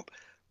if you don't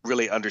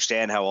really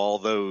understand how all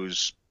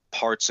those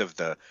parts of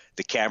the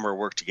camera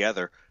work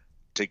together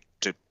to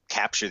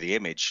capture the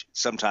image,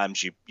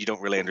 sometimes you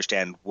don't really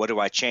understand, what do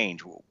I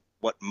change,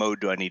 what mode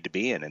do I need to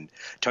be in? And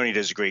Tony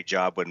does a great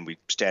job when we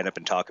stand up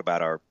and talk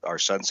about our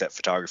sunset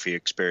photography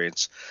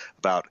experience,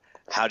 about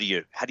how do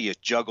you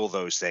juggle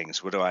those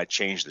things? What do I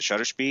change, the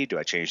shutter speed? Do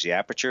I change the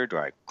aperture? Do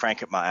I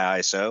crank up my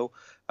ISO?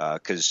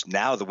 Because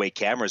now the way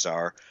cameras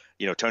are,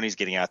 Tony's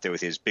getting out there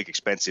with his big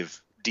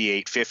expensive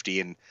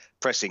D850 and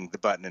pressing the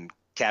button and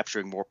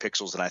capturing more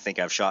pixels than I think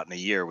I've shot in a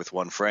year with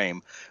one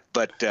frame.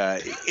 But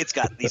it's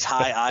got these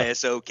high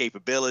ISO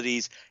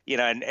capabilities,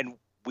 and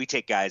we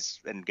take guys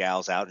and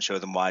gals out and show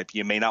them why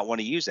you may not want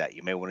to use that.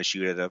 You may want to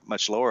shoot at a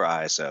much lower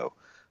ISO.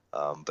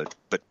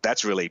 But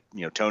that's really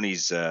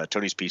Tony's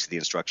piece of the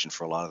instruction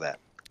for a lot of that.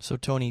 So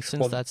Tony,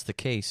 since that's the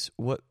case,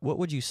 what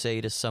would you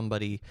say to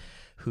somebody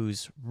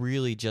who's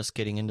really just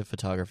getting into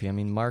photography? I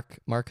mean, Mark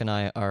and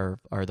I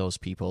are those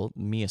people,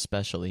 me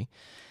especially.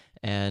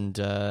 And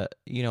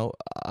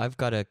I've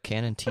got a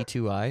Canon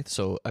T2i,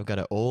 so I've got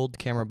an old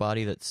camera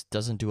body that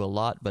doesn't do a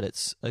lot, but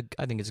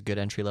I think it's a good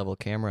entry level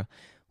camera.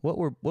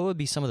 What would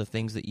be some of the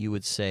things that you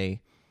would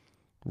say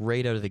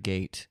right out of the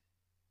gate?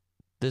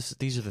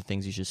 These are the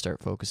things you should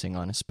start focusing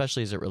on,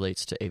 especially as it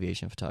relates to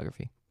aviation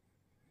photography.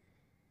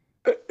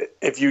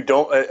 If you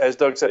don't, as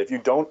Doug said, if you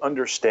don't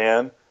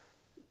understand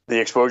the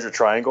exposure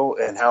triangle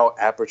and how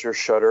aperture,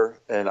 shutter,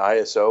 and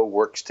ISO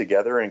works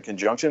together in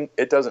conjunction,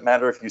 it doesn't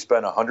matter if you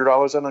spend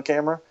 $100 on a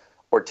camera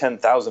or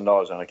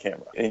 $10,000 on a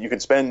camera. And you can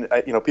spend,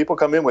 people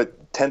come in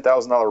with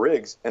 $10,000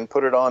 rigs and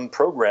put it on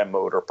program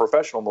mode or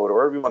professional mode or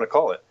whatever you want to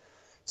call it.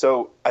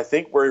 So I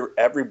think where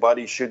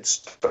everybody should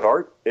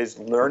start is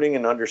learning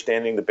and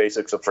understanding the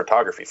basics of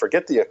photography.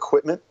 Forget the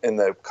equipment and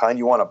the kind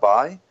you want to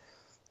buy.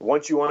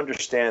 Once you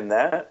understand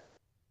that,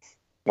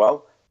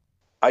 well,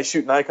 I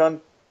shoot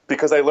Nikon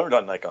because I learned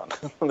on Nikon.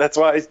 That's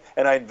why,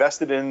 and I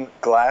invested in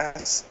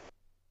glass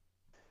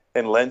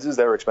and lenses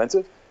that are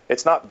expensive.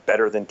 It's not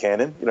better than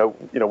Canon.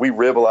 We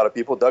rib a lot of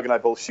people. Doug and I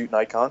both shoot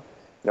Nikon.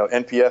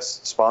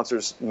 NPS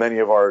sponsors many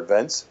of our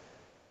events,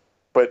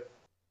 but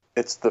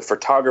it's the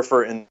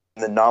photographer and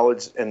the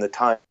knowledge and the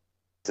time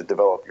to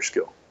develop your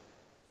skill.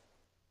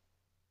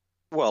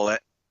 Well,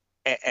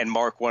 and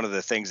Mark, one of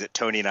the things that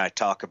Tony and I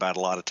talk about a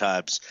lot of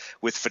times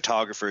with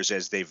photographers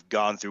as they've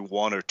gone through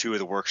one or two of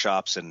the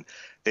workshops, and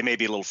they may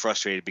be a little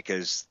frustrated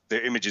because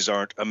their images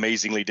aren't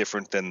amazingly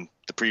different than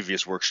the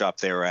previous workshop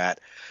they were at.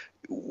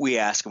 We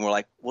ask them, we're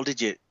like, well,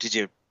 did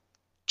you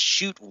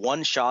shoot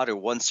one shot or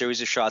one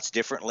series of shots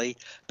differently?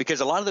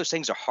 Because a lot of those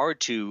things are hard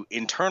to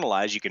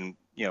internalize. You can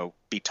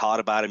be taught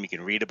about them, you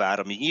can read about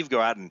them, you can even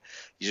go out and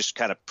you just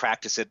kind of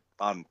practice it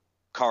on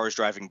cars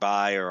driving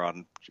by, or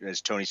on,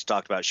 as Tony's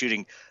talked about,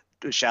 shooting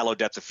shallow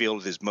depth of field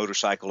with his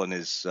motorcycle in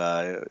his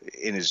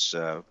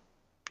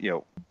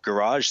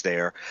garage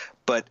there.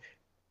 But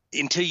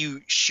until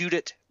you shoot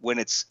it when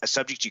it's a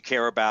subject you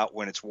care about,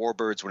 when it's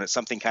warbirds, when it's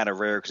something kind of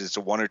rare because it's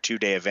a 1 or 2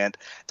 day event,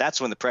 that's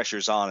when the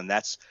pressure's on, and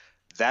that's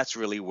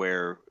really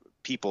where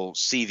people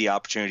see the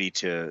opportunity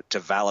to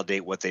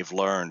validate what they've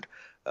learned,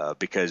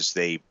 because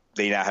they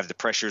now have the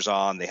pressures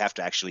on. They have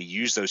to actually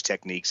use those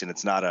techniques, and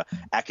it's not a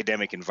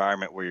academic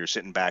environment where you're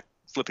sitting back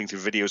flipping through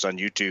videos on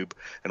YouTube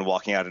and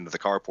walking out into the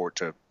carport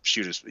to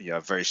shoot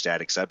a very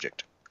static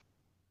subject.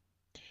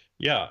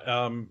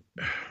 Yeah,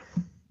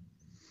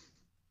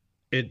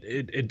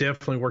 it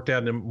definitely worked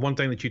out. And one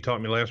thing that you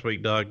taught me last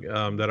week, Doug,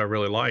 that I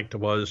really liked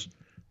was,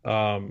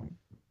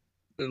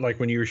 like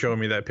when you were showing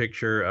me that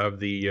picture of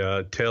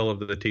the tail of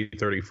the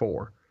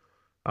T-34,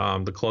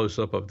 the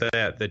close-up of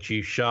that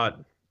you shot,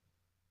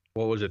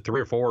 what was it,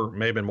 3 or 4,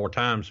 maybe more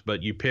times,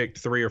 but you picked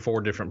 3 or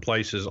 4 different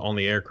places on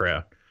the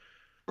aircraft.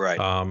 Right.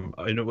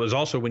 And it was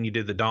also when you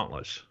did the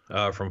Dauntless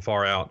from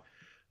far out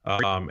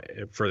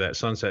for that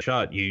sunset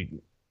shot,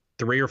 you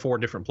 3 or 4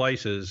 different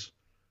places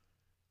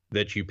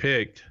that you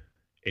picked,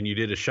 and you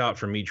did a shot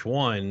from each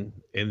one,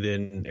 and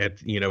then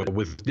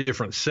with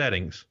different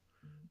settings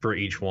for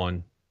each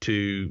one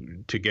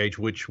to gauge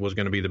which was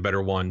going to be the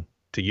better one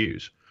to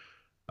use,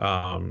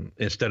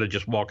 instead of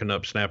just walking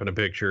up, snapping a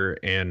picture,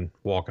 and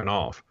walking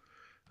off.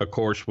 Of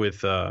course,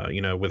 with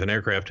an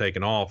aircraft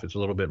taking off, it's a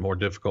little bit more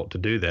difficult to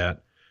do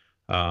that.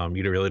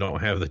 You really don't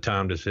have the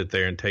time to sit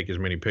there and take as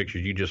many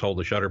pictures. You just hold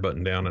the shutter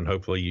button down, and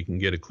hopefully you can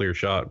get a clear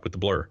shot with the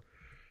blur,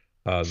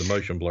 the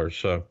motion blur.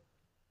 So.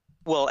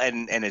 Well,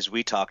 and as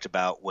we talked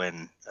about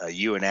when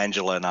you and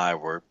Angela and I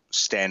were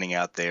standing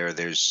out there,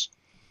 there's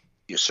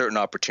certain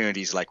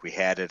opportunities like we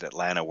had at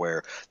Atlanta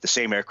where the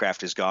same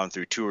aircraft has gone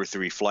through 2 or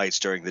 3 flights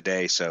during the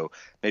day. So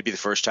maybe the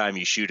first time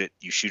you shoot it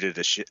at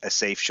a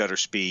safe shutter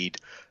speed.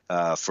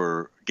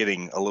 for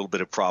getting a little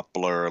bit of prop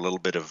blur, a little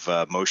bit of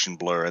motion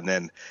blur, and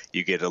then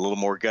you get a little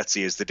more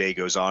gutsy as the day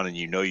goes on, and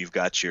you've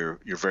got your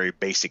very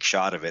basic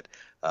shot of it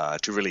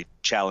to really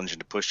challenge and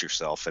to push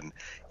yourself. And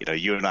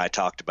you and I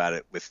talked about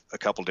it with a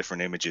couple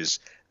different images.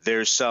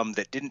 There's some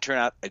that didn't turn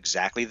out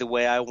exactly the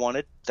way I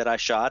wanted that I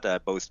shot,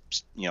 both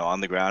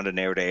on the ground and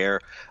air to air,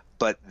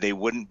 but they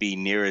wouldn't be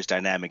near as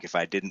dynamic if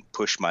I didn't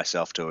push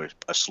myself to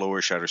a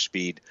slower shutter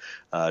speed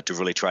to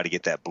really try to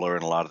get that blur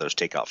in a lot of those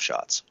takeoff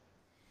shots.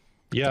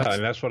 Yeah,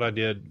 and that's what I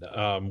did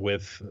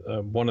with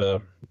one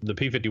of the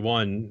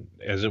P-51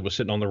 as it was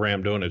sitting on the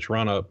Ram doing its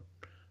run up.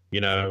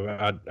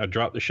 I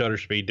dropped the shutter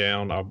speed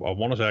down. I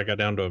want to say I got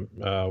down to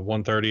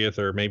 1/30th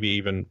or maybe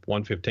even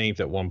 1/15th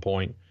at one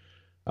point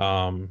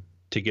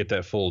to get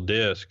that full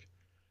disc.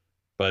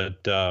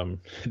 But then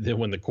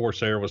when the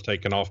Corsair was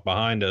taking off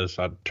behind us,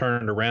 I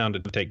turned around to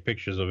take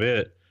pictures of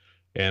it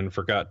and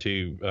forgot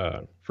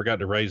to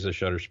raise the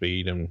shutter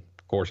speed. And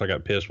of course, I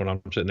got pissed when I'm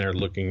sitting there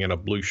looking at a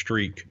blue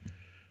streak.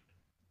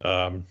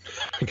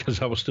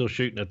 Because I was still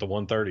shooting at the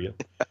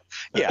 1/30th.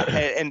 Yeah,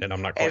 and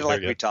I'm not quite and like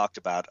there yet. we talked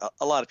about,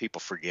 a lot of people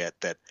forget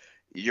that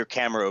your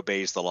camera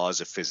obeys the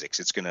laws of physics.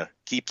 It's going to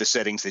keep the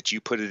settings that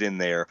you put it in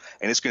there,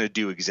 and it's going to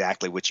do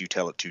exactly what you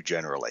tell it to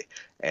generally.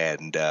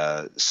 And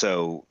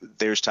so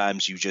there's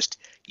times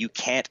you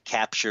can't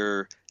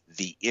capture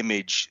the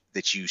image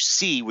that you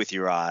see with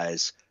your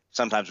eyes,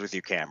 sometimes with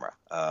your camera.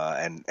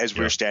 And as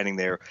we were standing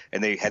there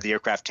and they had the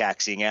aircraft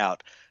taxiing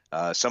out,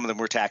 some of them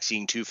were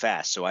taxiing too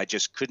fast, so I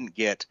just couldn't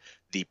get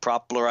the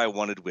prop blur I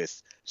wanted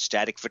with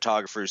static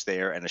photographers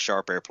there and a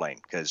sharp airplane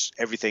because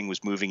everything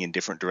was moving in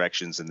different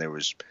directions and there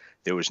was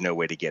no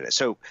way to get it.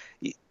 So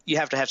you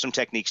have to have some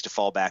techniques to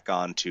fall back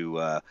on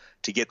to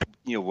get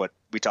what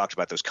we talked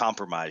about, those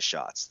compromise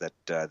shots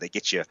that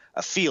get you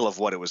a feel of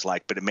what it was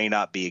like, but it may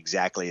not be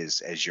exactly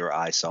as your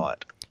eye saw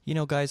it.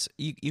 Guys,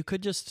 you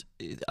could just,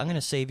 I'm going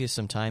to save you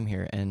some time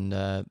here and,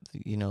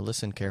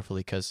 listen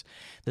carefully because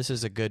this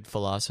is a good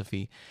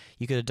philosophy.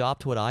 You could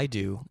adopt what I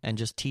do and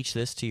just teach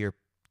this to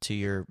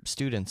your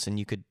students and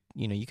you could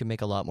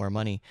make a lot more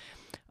money.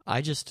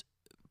 I just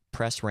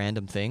press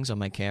random things on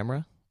my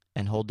camera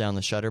and hold down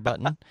the shutter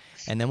button.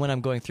 And then when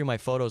I'm going through my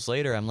photos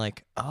later, I'm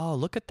like, oh,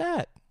 look at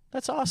that.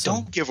 That's awesome.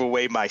 Don't give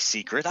away my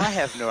secret. I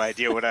have no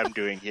idea what I'm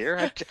doing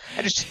here.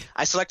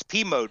 I select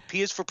P mode.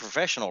 P is for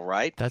professional,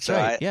 right? That's so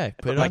right.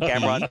 Put my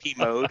camera on P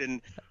mode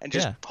and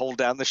just hold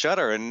down the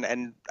shutter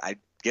and I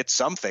get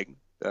something.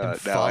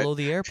 Follow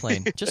the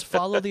airplane. Just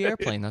follow the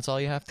airplane. That's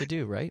all you have to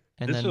do, right?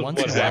 And this then is once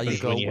what in a while happens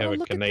you go, when you have a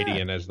look at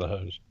Canadian as the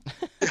host.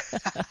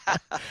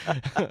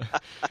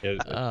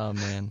 Oh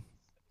man.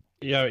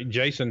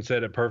 Jason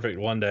said it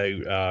perfect one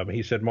day.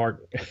 He said,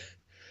 Mark,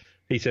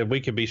 he said we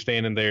could be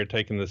standing there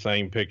taking the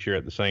same picture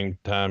at the same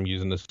time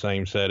using the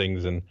same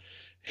settings, and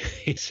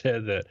he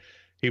said that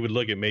he would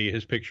look at me,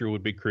 his picture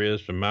would be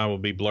crisp and mine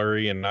would be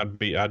blurry, and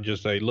I'd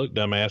just say, look,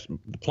 dumbass,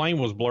 the plane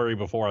was blurry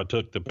before I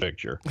took the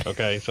picture.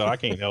 Okay, so I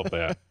can't help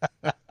that.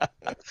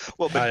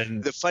 Well, but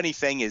the funny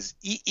thing is,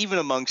 even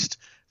amongst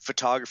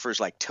photographers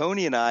like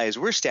Tony and I, as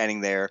we're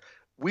standing there,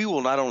 we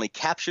will not only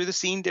capture the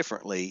scene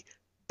differently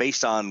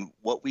based on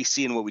what we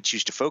see and what we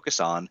choose to focus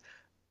on,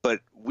 but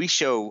we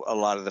show a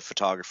lot of the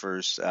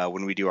photographers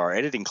when we do our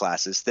editing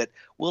classes that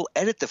we'll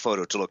edit the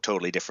photo to look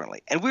totally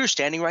differently. And we're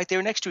standing right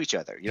there next to each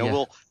other.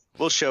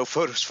 We'll show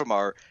photos from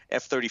our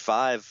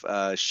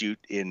F-35 shoot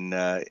in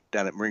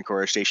down at Marine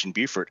Corps Air Station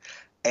Beaufort,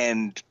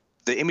 and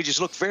the images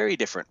look very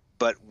different.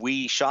 But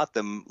we shot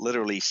them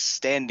literally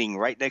standing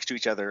right next to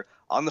each other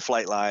on the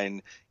flight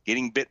line,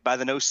 getting bit by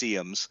the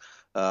no-see-ums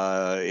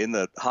in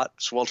the hot,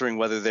 sweltering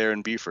weather there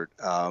in Beaufort.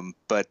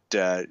 But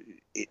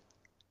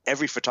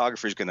every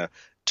photographer is going to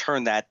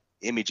turn that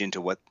image into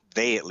what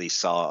they at least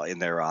saw in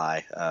their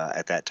eye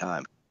at that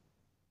time.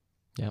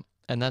 Yeah,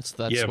 and that's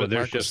yeah, what but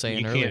Mark was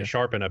saying earlier. You can't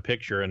sharpen a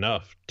picture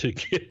enough to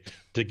get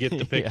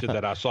the picture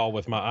that I saw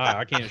with my eye.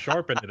 I can't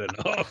sharpen it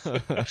enough.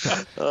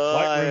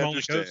 Lightroom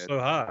only goes so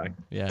high.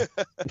 Yeah,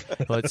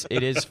 well,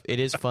 it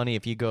is funny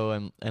if you go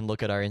and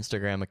look at our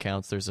Instagram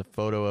accounts. There's a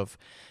photo of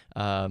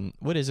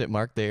what is it,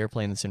 Mark? The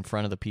airplane that's in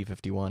front of the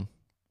P-51.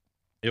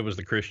 It was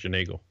the Christian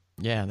Eagle.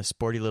 Yeah, the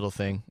sporty little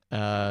thing,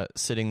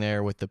 sitting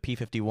there with the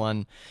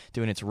P-51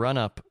 doing its run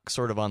up,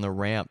 sort of on the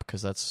ramp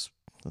because that's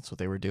what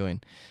they were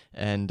doing,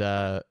 and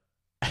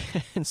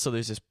and so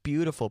there's this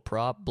beautiful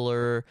prop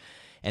blur,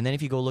 and then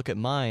if you go look at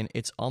mine,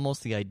 it's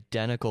almost the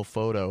identical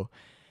photo,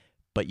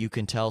 but you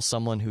can tell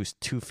someone who's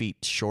 2 feet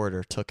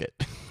shorter took it.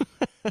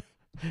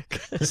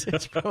 Because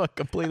it's from a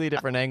completely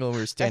different angle and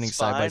we're standing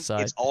side by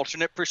side. It's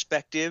alternate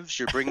perspectives.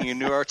 You're bringing a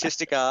new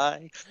artistic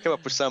eye. Come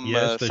up with some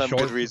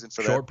good reason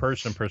for that. Short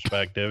person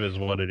perspective is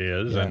what it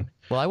is. Yeah. And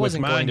well, I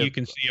wasn't with mine, going to... you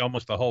can see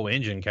almost the whole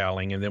engine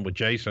cowling, and then with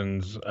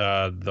Jason's,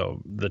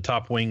 the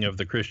top wing of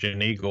the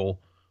Christian Eagle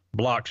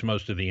blocks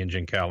most of the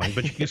engine cowling,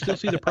 but you can still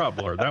see the prop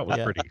blur. That was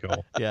pretty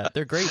cool. Yeah,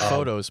 they're great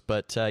photos,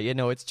 but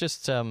it's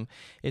just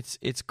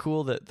it's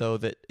cool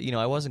that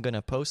I wasn't going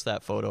to post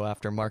that photo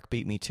after Mark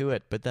beat me to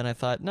it, but then I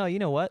thought, no, you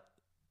know what?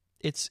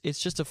 it's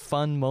just a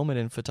fun moment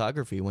in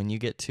photography when you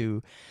get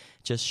to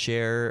just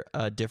share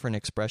a different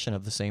expression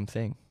of the same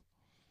thing.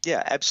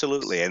 Yeah,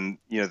 absolutely. And,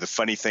 the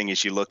funny thing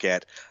is you look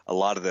at a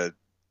lot of the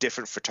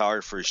different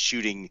photographers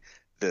shooting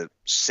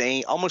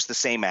almost the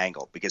same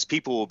angle, because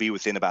people will be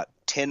within about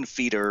 10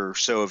 feet or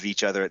so of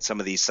each other at some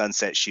of these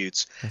sunset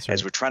shoots. That's right.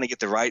 As we're trying to get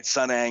the right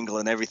sun angle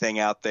and everything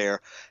out there.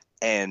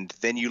 And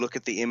then you look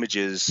at the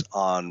images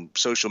on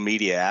social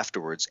media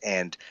afterwards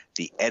and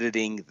the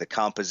editing, the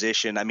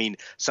composition. I mean,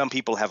 some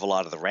people have a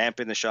lot of the ramp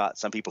in the shot.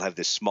 Some people have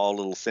this small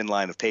little thin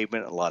line of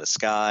pavement, a lot of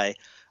sky.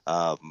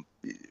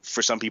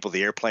 For some people,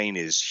 the airplane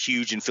is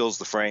huge and fills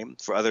the frame.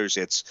 For others,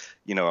 it's,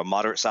 a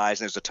moderate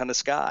size and there's a ton of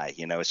sky.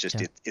 It's just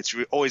it's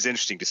always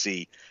interesting to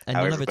see and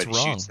how none everybody of it's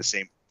wrong. shoots the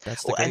same.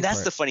 That's the great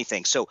part. The funny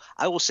thing. So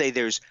I will say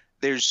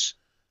there's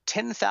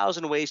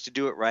 10,000 ways to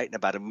do it right and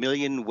about 1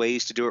 million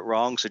ways to do it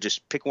wrong. So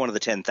just pick one of the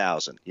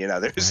 10,000.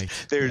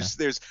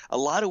 There's a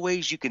lot of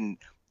ways you can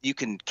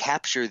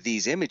capture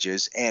these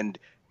images, and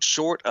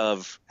short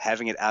of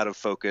having it out of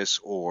focus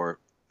or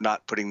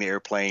not putting the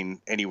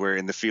airplane anywhere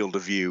in the field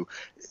of view,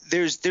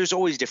 there's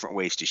always different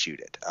ways to shoot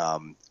it.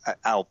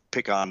 I'll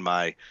pick on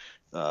my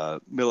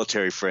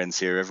military friends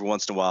here. Every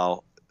once in a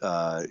while,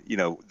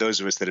 those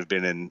of us that have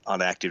been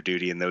on active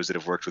duty and those that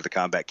have worked with the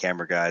combat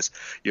camera guys,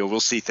 we'll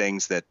see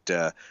things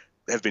that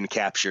have been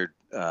captured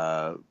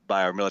by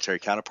our military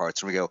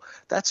counterparts, and we go,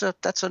 that's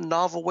a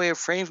novel way of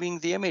framing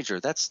the image, or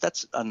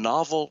that's a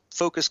novel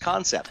focus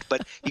concept.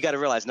 But you got to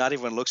realize not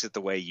everyone looks at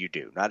the way you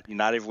do.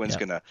 Not everyone's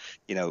gonna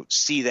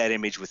see that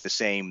image with the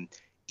same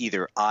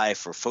either eye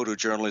for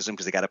photojournalism,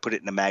 because they got to put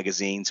it in a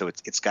magazine, so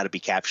it's got to be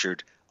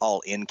captured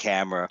all in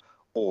camera,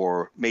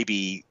 or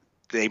maybe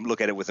they look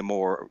at it with a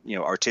more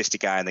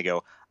artistic eye and they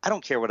go, I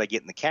don't care what I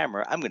get in the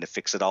camera, I'm going to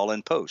fix it all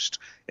in post.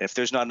 And if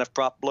there's not enough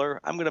prop blur,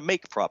 I'm going to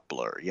make prop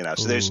blur.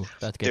 So there's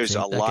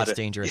a lot of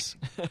dangerous.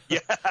 Yeah.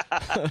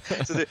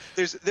 So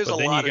there's but a then lot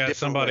you got of different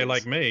somebody ways.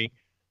 like me.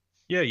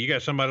 Yeah, you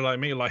got somebody like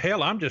me. Like,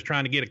 hell, I'm just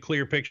trying to get a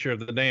clear picture of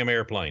the damn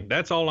airplane.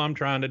 That's all I'm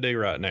trying to do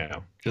right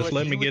now. Just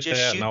let me get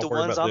that, and I'll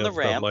worry about the other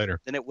stuff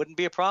later. Then it wouldn't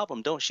be a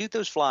problem. Don't shoot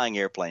those flying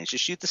airplanes.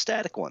 Just shoot the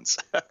static ones.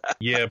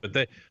 Yeah, but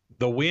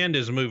the wind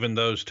is moving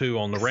those two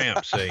on the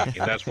ramp, see, and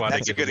that's why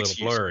That's they a get good a little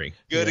excuse. blurry.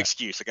 Good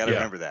excuse. I got to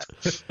remember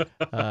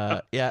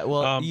that. Yeah,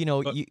 well,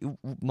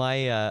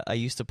 but- I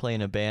used to play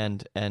in a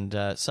band, and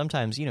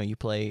sometimes you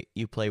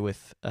play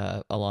with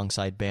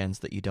alongside bands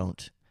that you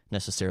don't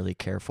necessarily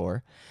care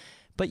for,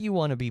 but you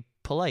want to be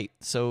polite.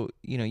 So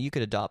you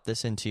could adopt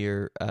this into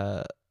your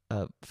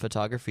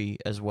photography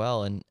as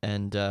well.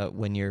 And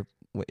when you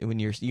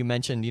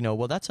mentioned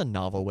well, that's a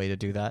novel way to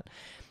do that.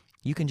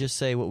 You can just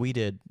say what we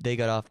did.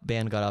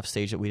 Band got off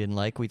stage that we didn't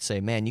like. We'd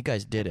say, man, you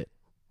guys did it.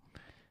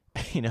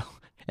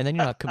 And then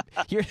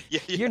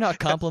you're not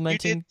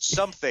complimenting. You did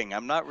something.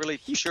 I'm not really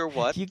sure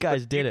what. You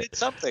guys did it. Did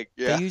something.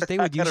 Yeah. They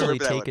would usually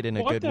take it in a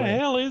good way. What the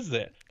hell is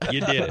that?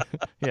 You did it.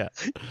 Yeah.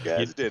 You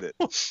guys did it.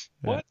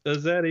 What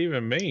does that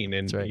even mean?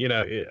 And, That's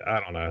right. I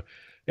don't know.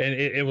 And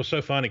it was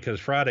so funny because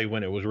Friday,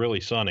 when it was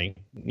really sunny,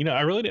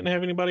 I really didn't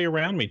have anybody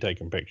around me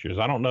taking pictures.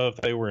 I don't know if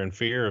they were in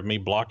fear of me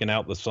blocking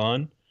out the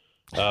sun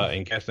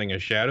and casting a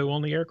shadow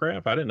on the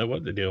aircraft. I didn't know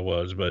what the deal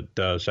was.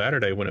 But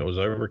Saturday, when it was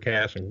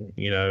overcast and,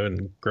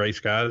 and gray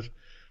skies,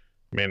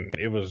 man,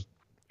 it was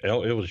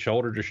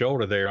shoulder to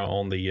shoulder there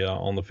on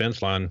the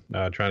fence line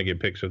trying to get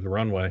pics of the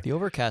runway. The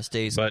overcast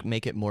days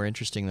make it more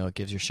interesting, though. It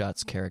gives your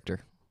shots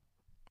character.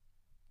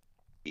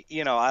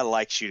 I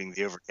like shooting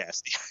the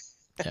overcast.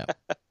 Yeah.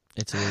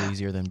 It's a little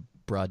easier than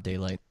broad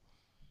daylight.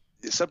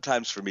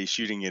 Sometimes for me,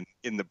 shooting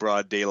in the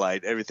broad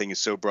daylight, everything is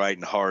so bright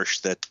and harsh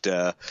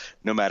that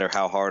no matter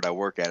how hard I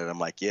work at it, I'm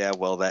like, yeah,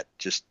 well, that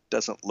just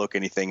doesn't look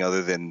anything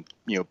other than,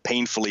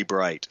 painfully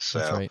bright. So.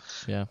 That's right.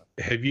 Yeah.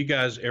 Have you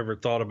guys ever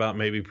thought about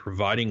maybe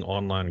providing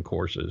online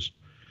courses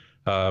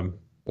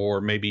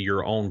or maybe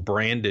your own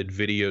branded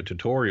video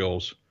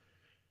tutorials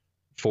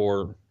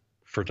for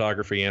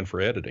photography and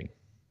for editing?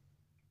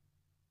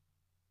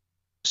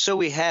 So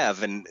we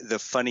have, and the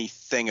funny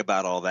thing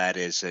about all that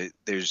is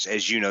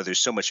there's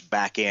so much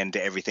back end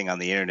to everything on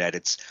the internet.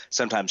 It's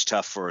sometimes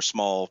tough for a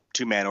small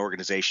 2-man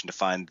organization to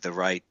find the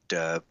right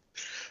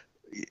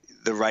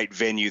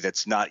venue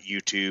that's not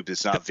YouTube,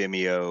 that's not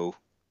Vimeo,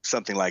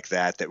 something like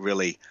that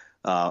really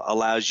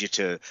allows you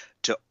to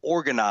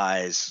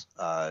organize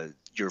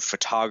your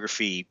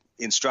photography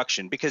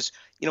instruction. Because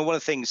one of the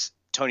things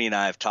Tony and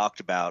I have talked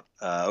about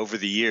over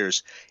the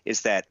years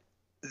is that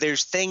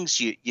there's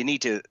things you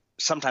need to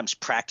sometimes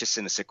practice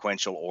in a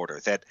sequential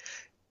order. That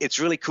it's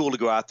really cool to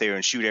go out there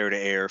and shoot air to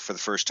air for the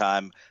first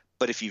time,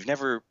 but if you've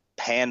never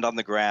panned on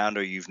the ground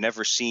or you've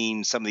never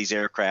seen some of these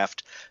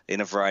aircraft in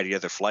a variety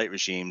of other flight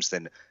regimes,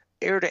 then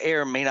air to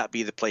air may not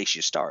be the place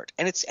you start.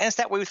 And it's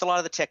that way with a lot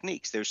of the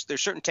techniques. There's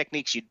certain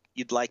techniques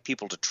you'd like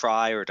people to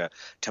try or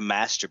to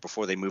master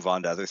before they move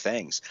on to other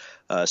things.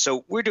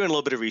 So we're doing a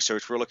little bit of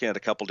research. We're looking at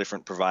a couple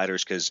different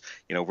providers because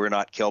we're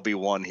not Kelby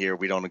One here.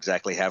 We don't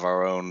exactly have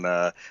our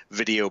own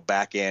video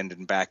back end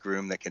and back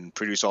room that can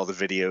produce all the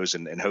videos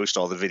and host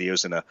all the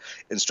videos in a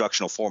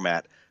instructional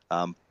format.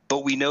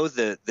 But we know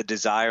the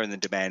desire and the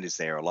demand is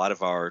there. A lot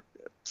of our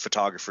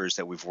photographers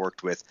that we've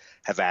worked with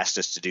have asked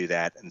us to do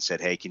that and said,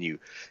 hey, can you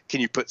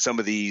put some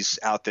of these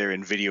out there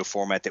in video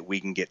format that we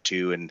can get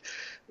to? And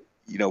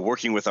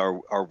working with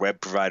our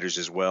web providers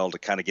as well to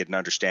kind of get an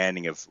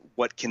understanding of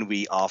what can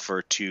we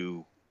offer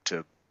to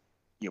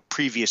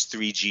previous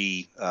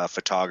 3G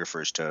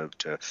photographers, to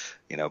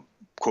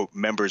quote,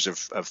 members of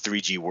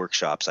 3G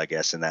workshops, I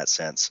guess, in that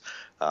sense,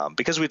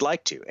 because we'd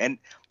like to. And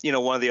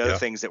one of the other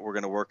things that we're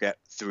going to work at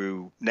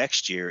through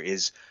next year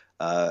is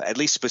at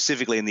least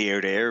specifically in the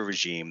air-to-air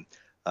regime,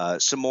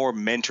 some more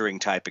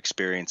mentoring type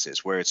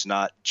experiences where it's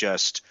not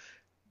just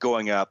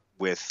going up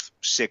with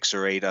 6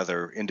 or 8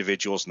 other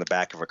individuals in the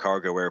back of a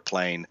cargo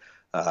airplane,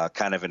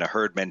 kind of in a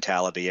herd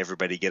mentality.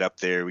 Everybody get up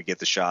there, we get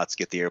the shots,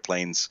 get the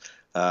airplanes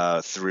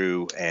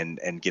through,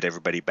 and get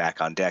everybody back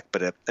on deck.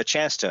 But a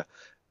chance to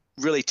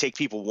really take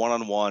people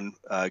one-on-one,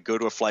 go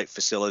to a flight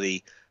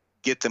facility,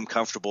 get them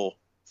comfortable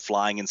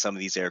flying in some of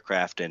these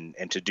aircraft, and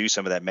to do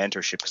some of that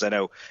mentorship. Because I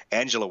know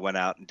Angela went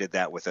out and did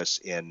that with us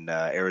in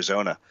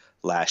Arizona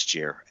last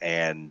year,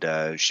 and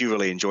she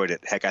really enjoyed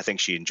it. Heck, I think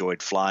she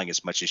enjoyed flying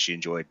as much as she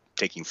enjoyed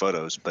taking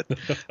photos. But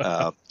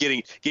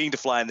getting to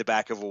fly in the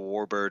back of a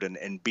Warbird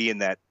and be in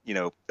that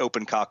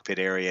open cockpit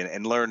area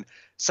and learn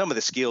some of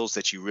the skills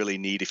that you really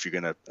need if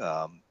you're going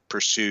to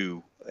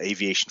pursue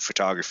aviation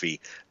photography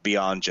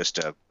beyond just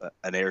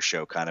an air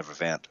show kind of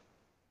event.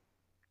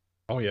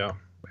 Oh yeah,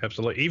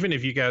 absolutely. Even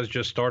if you guys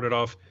just started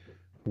off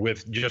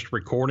with just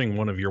recording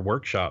one of your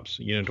workshops,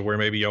 to where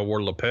maybe y'all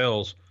wore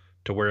lapels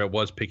to where it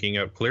was picking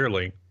up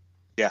clearly.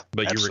 Yeah,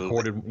 but absolutely.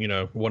 You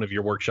recorded, one of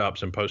your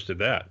workshops and posted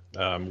that.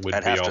 Would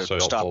I'd be have also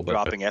to stop helpful,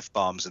 dropping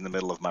F-bombs in the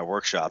middle of my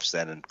workshops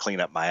then and clean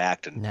up my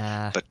act.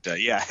 But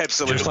yeah,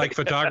 absolutely. Just like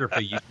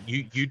photography,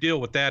 you deal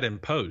with that in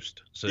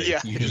post. So you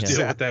just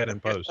deal with that in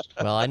post.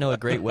 Well, I know a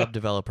great web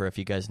developer if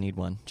you guys need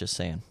one. Just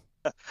saying.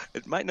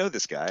 It might know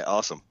this guy.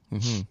 Awesome.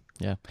 Mm-hmm.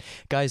 Yeah.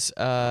 Guys,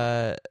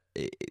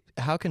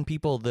 how can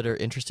people that are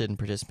interested in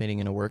participating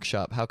in a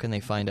workshop, how can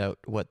they find out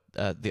what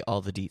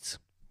all the deets?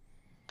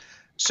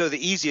 So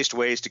the easiest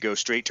way is to go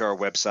straight to our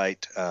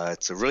website.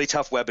 It's a really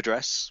tough web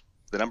address,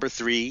 the number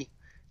 3,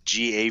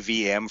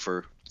 GAVM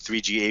for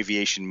 3G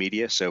Aviation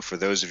Media. So for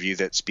those of you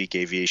that speak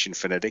aviation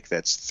phonetic,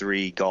 that's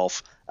 3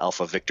 Golf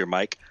Alpha Victor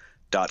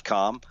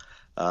Mike.com.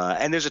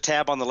 And there's a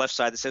tab on the left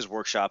side that says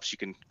workshops. You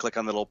can click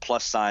on the little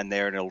plus sign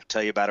there, and it'll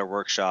tell you about our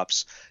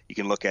workshops. You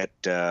can look at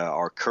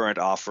our current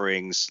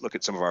offerings, look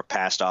at some of our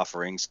past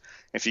offerings.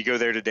 If you go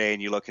there today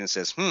and you look and it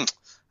says,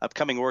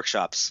 upcoming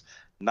workshops,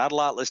 not a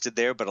lot listed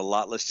there, but a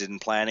lot listed in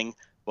planning.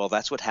 Well,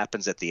 that's what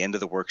happens at the end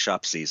of the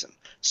workshop season.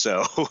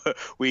 So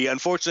we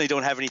unfortunately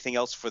don't have anything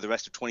else for the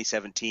rest of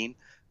 2017.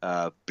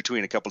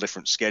 Between a couple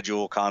different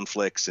schedule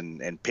conflicts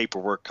and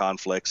paperwork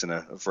conflicts and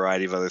a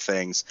variety of other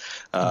things,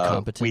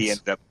 we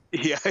ended up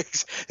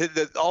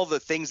all the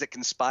things that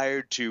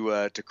conspired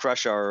to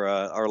crush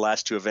our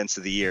last 2 events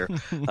of the year.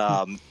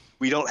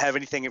 We don't have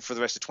anything for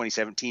the rest of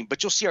 2017,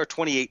 but you'll see our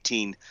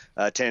 2018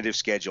 tentative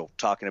schedule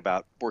talking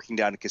about working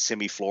down in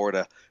Kissimmee,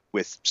 Florida,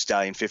 with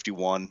Stallion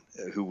 51,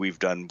 who we've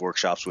done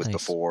workshops with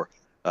before.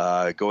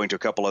 Going to a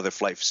couple other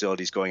flight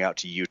facilities, going out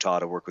to Utah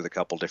to work with a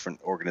couple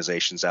different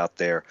organizations out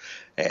there,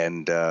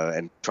 and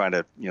trying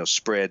to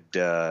spread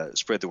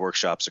the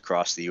workshops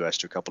across the U.S.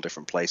 to a couple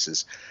different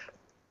places.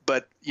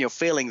 But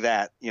failing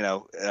that,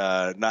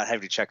 not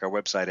having to check our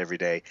website every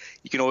day,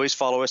 you can always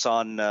follow us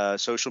on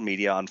social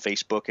media on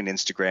Facebook and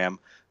Instagram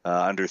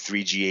under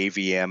 3G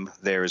AVM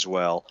there as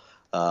well.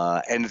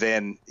 And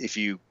then if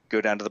you go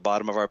down to the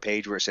bottom of our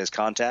page where it says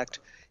contact,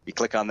 you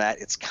click on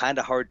that. It's kind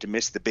of hard to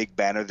miss the big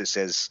banner that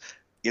says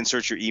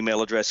insert your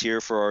email address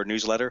here for our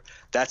newsletter.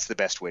 That's the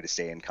best way to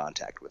stay in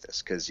contact with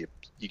us, because you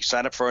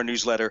sign up for our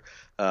newsletter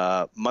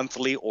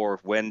monthly, or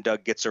when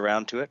Doug gets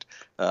around to it,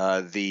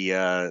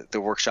 the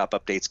workshop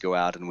updates go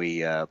out, and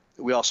we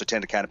also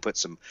tend to kind of put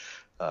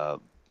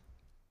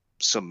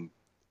some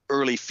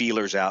early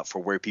feelers out for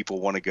where people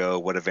want to go,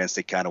 what events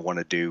they kind of want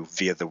to do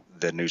via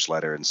the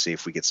newsletter, and see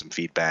if we get some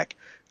feedback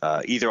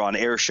either on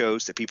air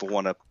shows that people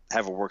want to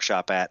have a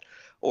workshop at,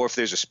 or if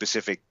there's a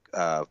specific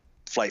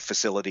flight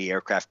facility,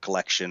 aircraft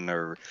collection,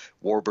 or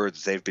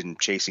warbirds they've been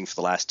chasing for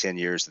the last 10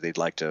 years that they'd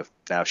like to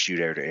now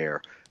shoot air to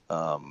air.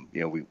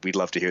 We'd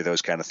love to hear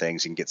those kind of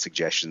things and get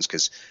suggestions,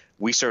 because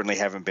we certainly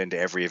haven't been to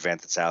every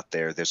event that's out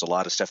there. There's a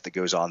lot of stuff that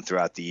goes on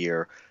throughout the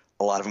year.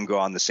 A lot of them go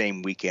on the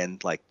same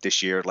weekend, like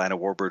this year, Atlanta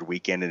Warbird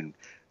weekend, and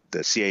the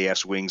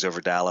CAF's Wings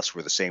over Dallas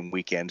were the same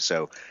weekend.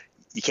 So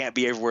you can't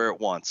be everywhere at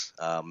once.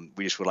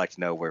 We just would like to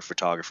know where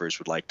photographers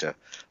would like to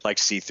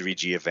see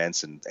 3G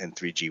events and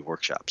 3G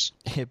workshops.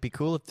 It'd be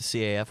cool if the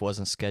CAF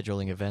wasn't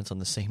scheduling events on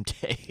the same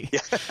day.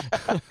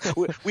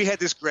 We had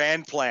this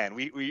grand plan.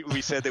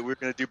 We said that we were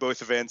going to do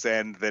both events,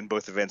 and then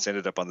both events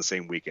ended up on the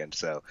same weekend.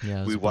 So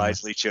we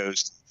wisely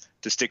chose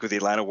to stick with the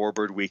Atlanta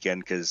Warbird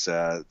weekend, because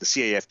the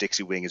CAF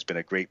Dixie Wing has been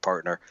a great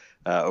partner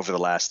over the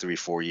last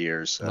 3-4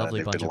 years.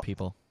 Lovely bunch of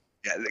people.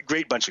 Yeah,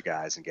 great bunch of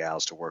guys and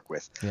gals to work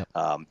with. Yep.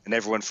 And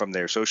everyone from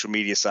their social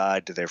media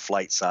side to their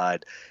flight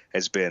side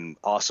has been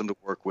awesome to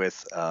work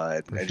with,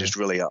 and just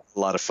really a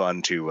lot of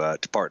fun to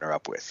partner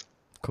up with.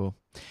 Cool.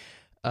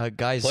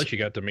 Guys. Plus, you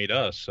got to meet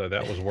us, so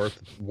that was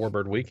worth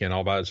Warbird Weekend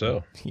all by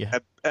itself. Yeah.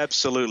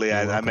 Absolutely.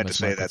 I meant to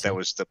say Michael that. That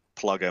was the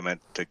plug I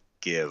meant to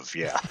give.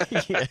 Yeah.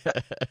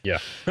 Yeah.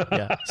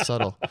 Yeah.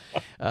 Subtle.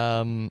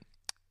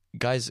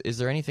 Guys, is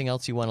there anything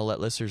else you want to let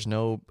listeners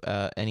know?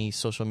 Any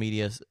social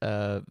media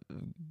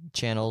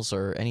channels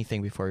or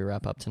anything before we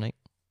wrap up tonight?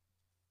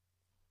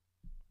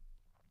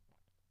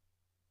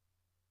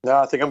 No,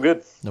 I think I'm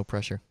good. No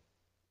pressure.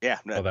 Yeah.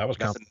 Oh, that was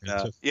nothing,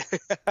 comprehensive.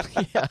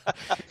 Yeah.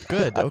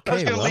 Good. Okay. I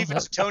was going to leave it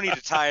well, to Tony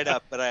to tie it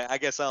up, but I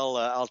guess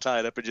I'll tie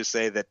it up and just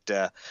say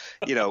that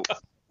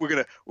we're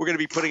gonna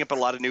be putting up a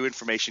lot of new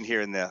information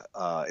here in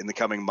the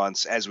coming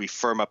months as we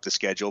firm up the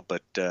schedule.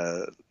 But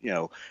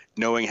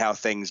knowing how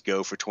things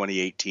go for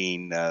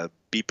 2018,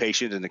 be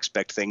patient and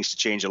expect things to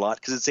change a lot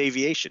because it's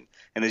aviation.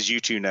 And as you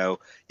two know,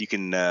 you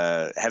can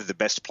have the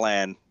best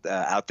plan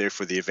out there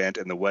for the event,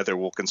 and the weather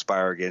will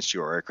conspire against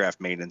you, or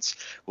aircraft maintenance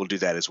will do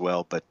that as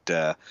well.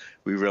 But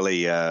we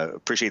really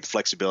appreciate the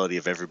flexibility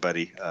of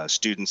everybody,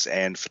 students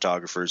and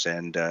photographers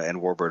and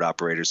Warbird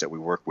operators that we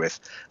work with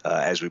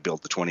as we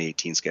build the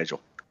 2018 schedule.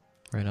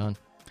 right on.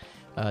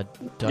 Doug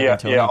Yeah, and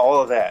Tony. yeah, all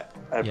of that.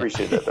 I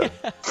appreciate that,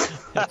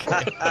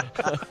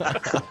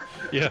 though.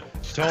 Yeah.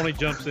 Tony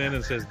jumps in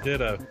and says,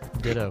 ditto.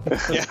 Ditto.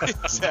 Yeah,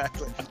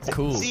 exactly.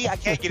 Cool. See, I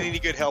can't get any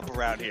good help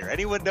around here.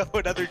 Anyone know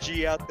another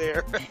G out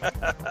there?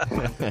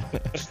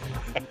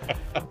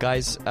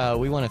 Guys,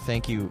 we want to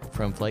thank you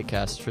from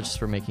Flightcast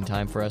for making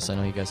time for us. I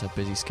know you guys have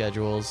busy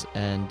schedules,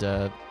 and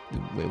it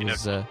was He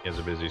has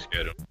a busy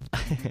schedule.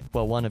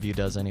 well, one of you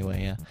does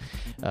anyway. Yeah.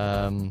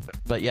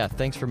 But yeah,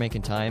 thanks for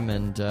making time,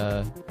 and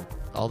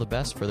all the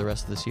best for the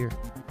rest of this year.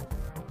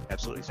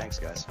 Absolutely. Thanks,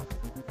 guys.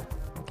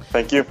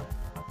 Thank you.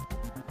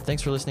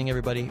 Thanks for listening,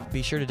 everybody.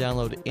 Be sure to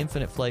download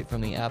Infinite Flight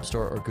from the App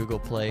Store or Google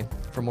Play.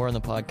 For more on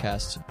the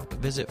podcast,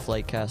 visit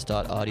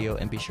flightcast.audio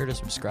and be sure to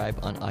subscribe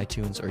on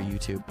iTunes or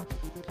YouTube.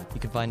 You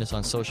can find us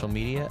on social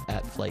media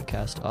at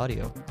Flightcast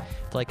Audio.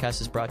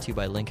 Flightcast is brought to you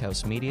by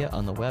Linkhouse Media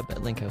on the web at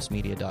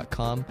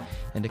linkhousemedia.com.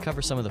 And to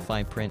cover some of the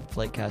fine print,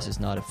 Flightcast is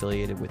not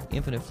affiliated with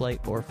Infinite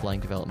Flight or Flying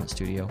Development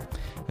Studio.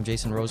 I'm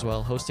Jason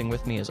Rosewell. Hosting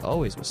with me, as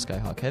always, was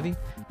Skyhawk Heavy.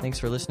 Thanks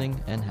for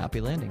listening, and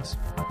happy landings.